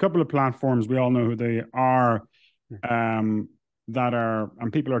 So there's a couple of platforms. We all know who they are. That are,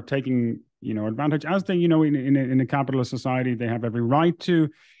 and people are taking, advantage, as they, in a capitalist society, they have every right to.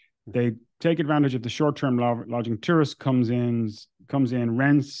 They take advantage of the short-term lodging. Tourist comes in,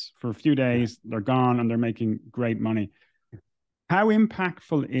 rents for a few days, they're gone, and they're making great money. How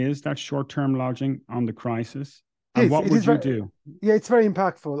impactful is that short-term lodging on the crisis? And what would you do? Yeah, it's very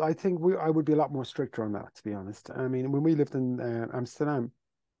impactful. I think I would be a lot more stricter on that, to be honest. I mean, when we lived in Amsterdam,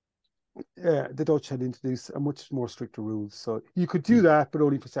 the Dutch had introduced a much more stricter rules. So you could do that, but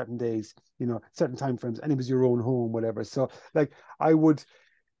only for certain days, certain time frames, and it was your own home, whatever. So, like, I would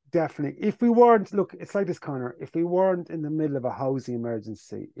definitely, if we weren't, look, it's like this, Conor, if we weren't in the middle of a housing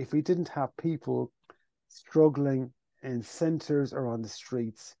emergency, if we didn't have people struggling in centres or on the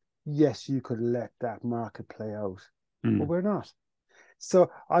streets, yes, you could let that market play out. But we're not. So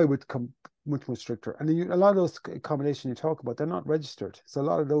I would come much more stricter. And a lot of those accommodations you talk about, they're not registered. So a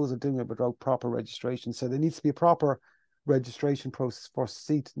lot of those are doing it without proper registration. So there needs to be a proper registration process for us to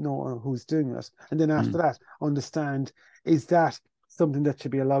see to know who's doing it. And then after that, understand, is that something that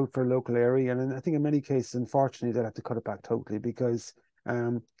should be allowed for a local area? And I think in many cases, unfortunately, they'll have to cut it back totally, because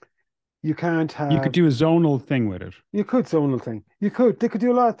you can't have... You could do a zonal thing with it. You could zonal thing. They could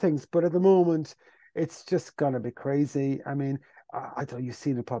do a lot of things, but at the moment, it's just gonna be crazy. I mean, I don't know, you've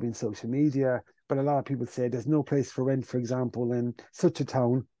seen it probably in social media, but a lot of people say there's no place for rent, for example, in such a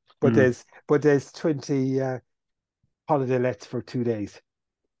town, but there's 20 holiday lets for 2 days,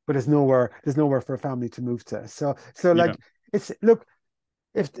 but there's nowhere for a family to move to. So like, it's, look,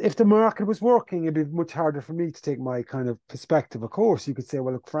 if the market was working, it'd be much harder for me to take my kind of perspective. Of course, you could say,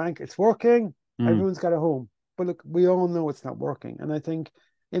 well, look, Frank, it's working. Everyone's got a home. But look, we all know it's not working. And I think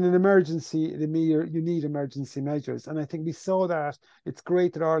in an emergency, you need emergency measures. And I think we saw that. It's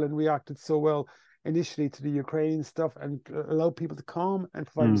great that Ireland reacted so well initially to the Ukraine stuff and allowed people to come and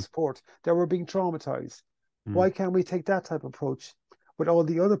provide support. They were being traumatized. Why can't we take that type of approach with all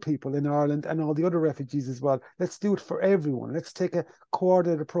the other people in Ireland and all the other refugees as well? Let's do it for everyone. Let's take a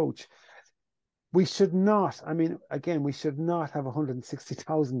coordinated approach. We should not, I mean, again, we should not have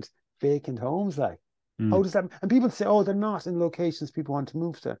 160,000 vacant homes. Like, how does that, and people say, oh, they're not in locations people want to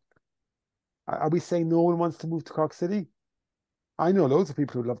move to. Are we saying no one wants to move to Cork City? I know loads of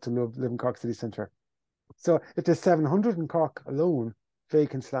people who'd love to live in Cork City Centre. So if there's 700 in Cork alone,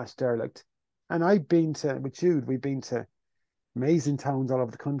 vacant/derelict, and I've been to, with Jude, we've been to amazing towns all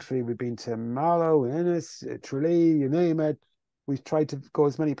over the country. We've been to Mallow, Ennis, Tralee, you name it. We've tried to go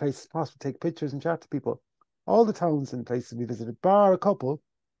as many places as possible, take pictures and chat to people. All the towns and places we visited, bar a couple,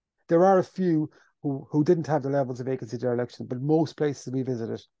 there are a few who didn't have the levels of vacancy dereliction, but most places we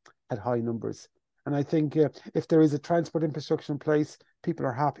visited had high numbers. And I think if there is a transport infrastructure in place, people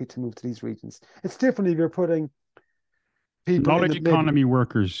are happy to move to these regions. It's different if you're putting people in Knowledge the mid. economy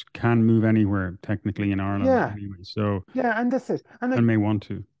workers can move anywhere technically in Ireland Yeah, anyway, so yeah, and that's it. And and may want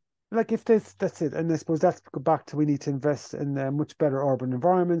to. like if this, that's it. And I suppose that's go back to we need to invest in much better urban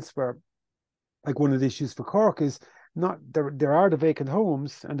environments where, like, one of the issues for Cork is not there are the vacant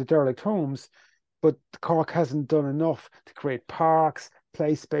homes and the derelict homes, but Cork hasn't done enough to create parks,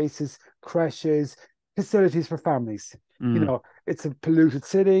 play spaces, creches, facilities for families. Mm. It's a polluted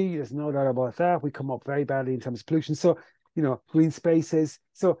city. There's no doubt about that. We come up very badly in terms of pollution. So, green spaces.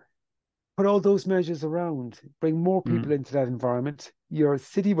 So put all those measures around, bring more people Mm. into that environment. Your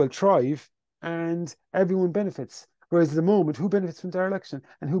city will thrive and everyone benefits. Whereas at the moment, who benefits from dereliction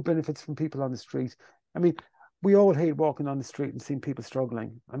and who benefits from people on the street? I mean, we all hate walking on the street and seeing people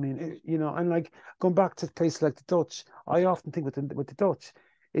struggling. I mean, and like going back to places like the Dutch, I often think with the Dutch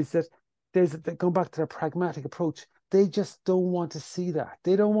is that going back to their pragmatic approach. They just don't want to see that.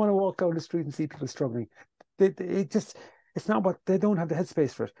 They don't want to walk down the street and see people struggling. It's not what they don't have the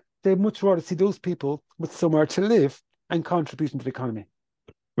headspace for it. They'd much rather see those people with somewhere to live and contributing to the economy.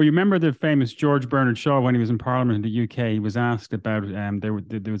 Well, you remember the famous George Bernard Shaw when he was in Parliament in the UK? He was asked about there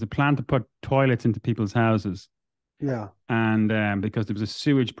was a plan to put toilets into people's houses, Yeah. and because there was a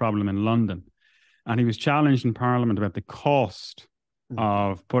sewage problem in London, and he was challenged in Parliament about the cost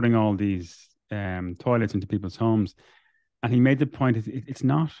of putting all these toilets into people's homes, and he made the point it's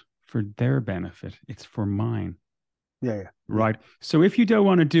not for their benefit; it's for mine. Yeah. Right. So if you don't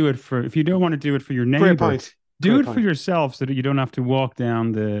want to do it for your Great neighbor, point. do Great it for point. yourself so that you don't have to walk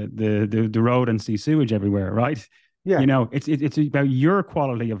down the road and see sewage everywhere, right? Yeah, It's about your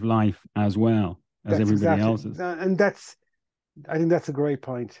quality of life as well as that's everybody exactly, else's. and I think that's a great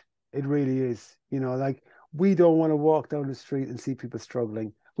point. It really is. Like, we don't want to walk down the street and see people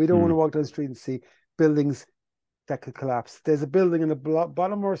struggling. We don't want to Mm, walk down the street and see buildings that could collapse. There's a building in the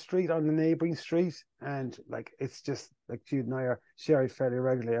bottom of our street on the neighboring street, and like it's just like Jude and I are sharing fairly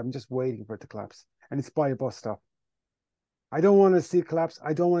regularly. I'm just waiting for it to collapse, and it's by a bus stop. I don't want to see it collapse.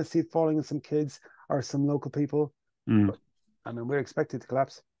 I don't want to see it falling on some kids or some local people. mm, But I mean, we're expected to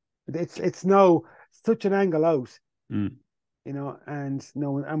collapse. It's now such an angle out, mm. and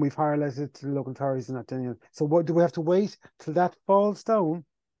no, and we've highlighted it to the local authorities and not doing it. So what do we have to wait till that falls down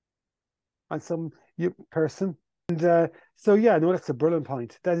on some person? And so yeah, no, that's a brilliant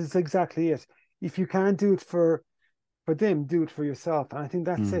point. That is exactly it. If you can't do it for them, do it for yourself. And I think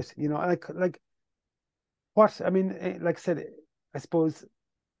that's Mm. it. Like what I mean, like I said, I suppose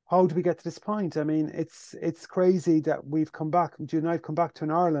how do we get to this point? I mean, it's crazy that we've come back, Jude and I've come back to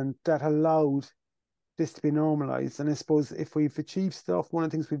an Ireland that allowed this to be normalized. And I suppose if we've achieved stuff, one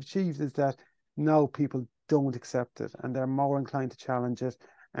of the things we've achieved is that now people don't accept it and they're more inclined to challenge it.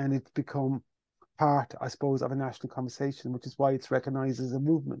 And it's become part, I suppose, of a national conversation, which is why it's recognized as a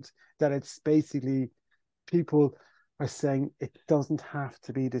movement, that it's basically people are saying it doesn't have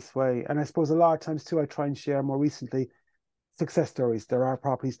to be this way. And I suppose a lot of times too, I try and share more recently success stories. There are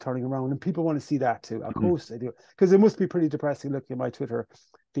properties turning around, and people want to see that too. Of Mm. course they do, because it must be pretty depressing looking at my Twitter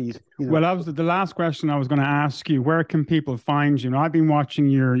feed. Well, that was the last question I was going to ask you. Where can people find you? I've been watching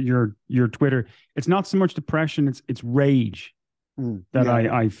your Twitter. It's not so much depression; it's rage that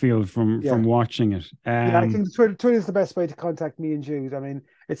Yeah, I feel from yeah, watching it. yeah. I think Twitter is the best way to contact me and Jude. I mean,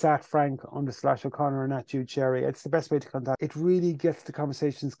 it's at Frank_O'Connor and at Jude Sherry. It's the best way to contact. It really gets the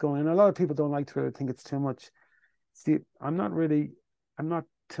conversations going. And a lot of people don't like Twitter; think it's too much. See, I'm not really. I'm not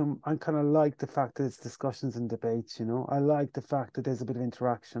too. I kind of like the fact that it's discussions and debates. I like the fact that there's a bit of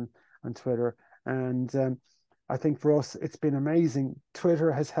interaction on Twitter, and I think for us it's been amazing.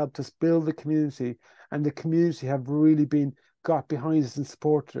 Twitter has helped us build the community, and the community have really been got behind us and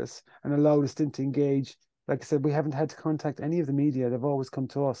supported us and allowed us to engage. Like I said, we haven't had to contact any of the media; they've always come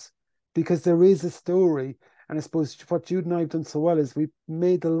to us because there is a story. And I suppose what Jude and I have done so well is we've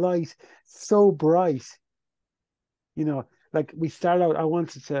made the light so bright. Like we started out,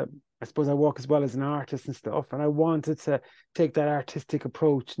 I suppose I work as well as an artist and stuff, and I wanted to take that artistic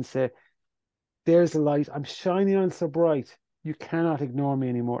approach and say, there's a light, I'm shining on so bright, you cannot ignore me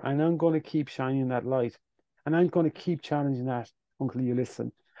anymore. And I'm going to keep shining that light. And I'm going to keep challenging that until you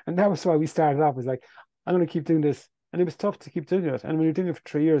listen. And that was why we started off, was like, I'm going to keep doing this. And it was tough to keep doing it. And when you're doing it for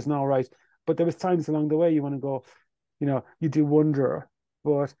 3 years now, right? But there was times along the way you want to go, you do wonder.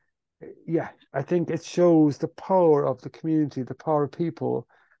 But yeah, I think it shows the power of the community, the power of people,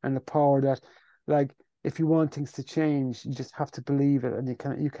 and the power that, like, if you want things to change, you just have to believe it, and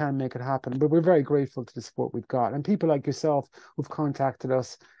you can make it happen. But we're very grateful to the support we've got, and people like yourself who've contacted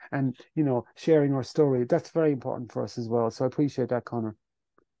us and sharing our story. That's very important for us as well. So I appreciate that, Conor.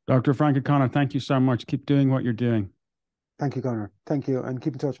 Dr. Frank O'Connor, thank you so much. Keep doing what you're doing. Thank you, Conor. Thank you, and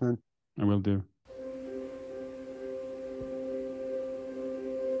keep in touch, man. I will do.